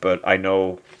 10, but I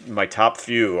know my top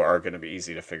few are going to be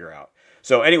easy to figure out.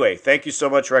 So anyway, thank you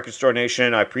so much, Record Store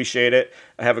Nation. I appreciate it.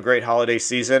 Have a great holiday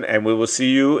season, and we will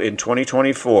see you in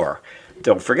 2024.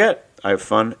 Don't forget, I have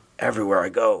fun everywhere I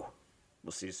go.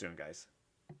 We'll see you soon, guys.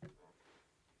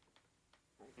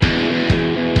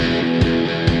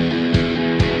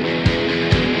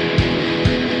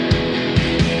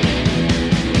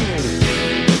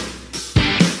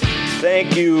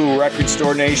 Thank you, Record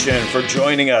Store Nation, for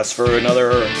joining us for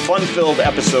another fun-filled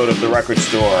episode of The Record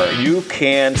Store. You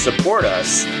can support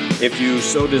us if you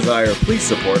so desire. Please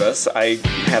support us. I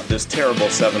have this terrible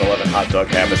 7-Eleven hot dog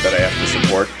habit that I have to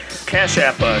support. Cash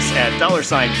App us at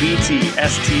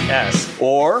 $BTSTS,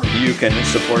 or you can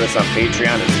support us on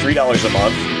Patreon. It's $3 a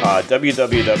month.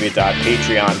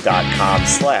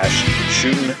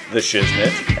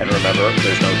 www.patreon.com/shootintheshiznit. And remember,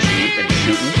 there's no G in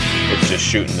shootin'. It's just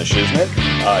Shooting the Shiznit.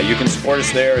 You can support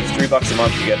us there. It's $3 a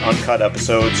month. You get uncut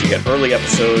episodes. You get early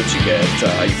episodes. You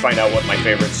find out what my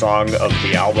favorite song of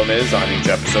the album is on each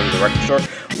episode of The Record Store.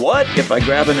 What if I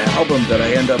grab an album that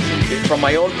I end up, from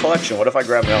my own collection, what if I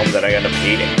grab an album that I end up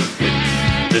hating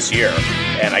this year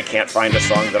and I can't find a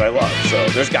song that I love? So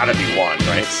there's got to be one,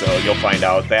 right? So you'll find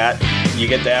out that. You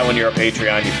get that when you're a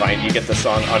Patreon. You get the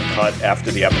song uncut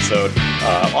after the episode.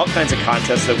 All kinds of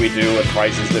contests that we do and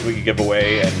prizes that we can give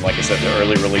away, and like I said, the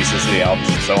early releases of the albums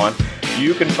and so on.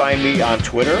 You can find me on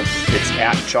Twitter. It's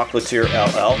at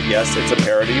ChocolatierLL. Yes, it's a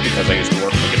parody because I used to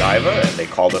work for Godiva and they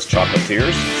called us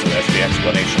Chocolatiers, so that's the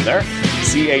explanation there.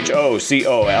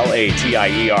 CHOCOLATIERLL.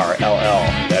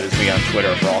 That is me on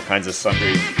Twitter for all kinds of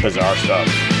sundry bizarre stuff.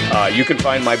 You can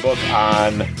find my book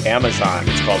on Amazon.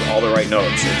 It's called All the Right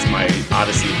Notes. It's my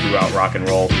odyssey throughout rock and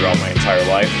roll throughout my entire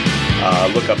life.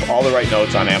 Look up All the Right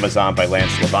Notes on Amazon by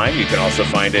Lance Levine. You can also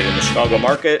find it in the Chicago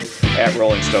market at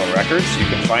Rolling Stone Records. You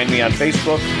can find me on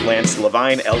Facebook, Lance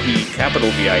Levine,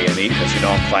 LEVINE, because you know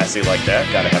I'm classy like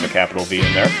that. Got to have a capital V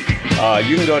in there.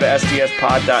 You can go to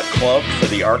stspod.club for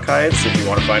the archives if you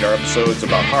want to find our episodes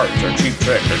about Heart or Cheap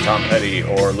Trick or Tom Petty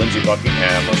or Lindsey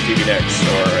Buckingham or Stevie Nicks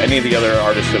or any of the other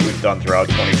artists that we've done throughout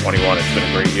 2021. It's been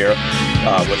a great year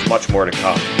with much more to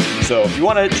come. So if you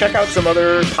want to check out some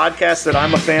other podcasts that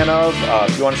I'm a fan of,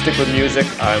 if you want to stick with music,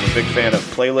 I'm a big fan of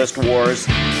Playlist Wars.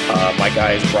 My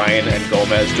guys Brian and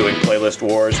Gomez doing Playlist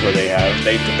Wars where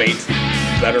they debate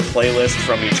better playlists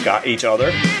from each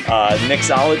other.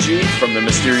 Nixology from the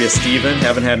Mysterious Steven.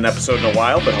 Haven't had an episode in a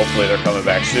while, but hopefully they're coming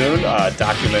back soon,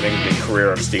 documenting the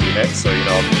career of Stevie Nicks, so you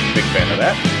know I'm a big fan of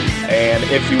that. And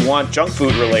if you want junk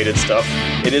food related stuff,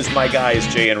 it is my guys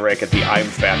Jay and Rick at the I'm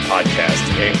Fat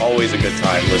podcast. Always a good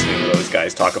time listening to those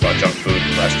guys talk about junk food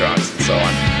and restaurants and so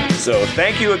on. So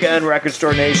thank you again, Record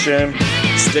Store Nation.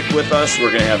 Stick with us.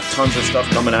 We're going to have tons of stuff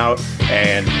coming out.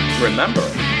 And remember,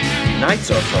 nights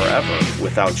are forever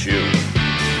without you.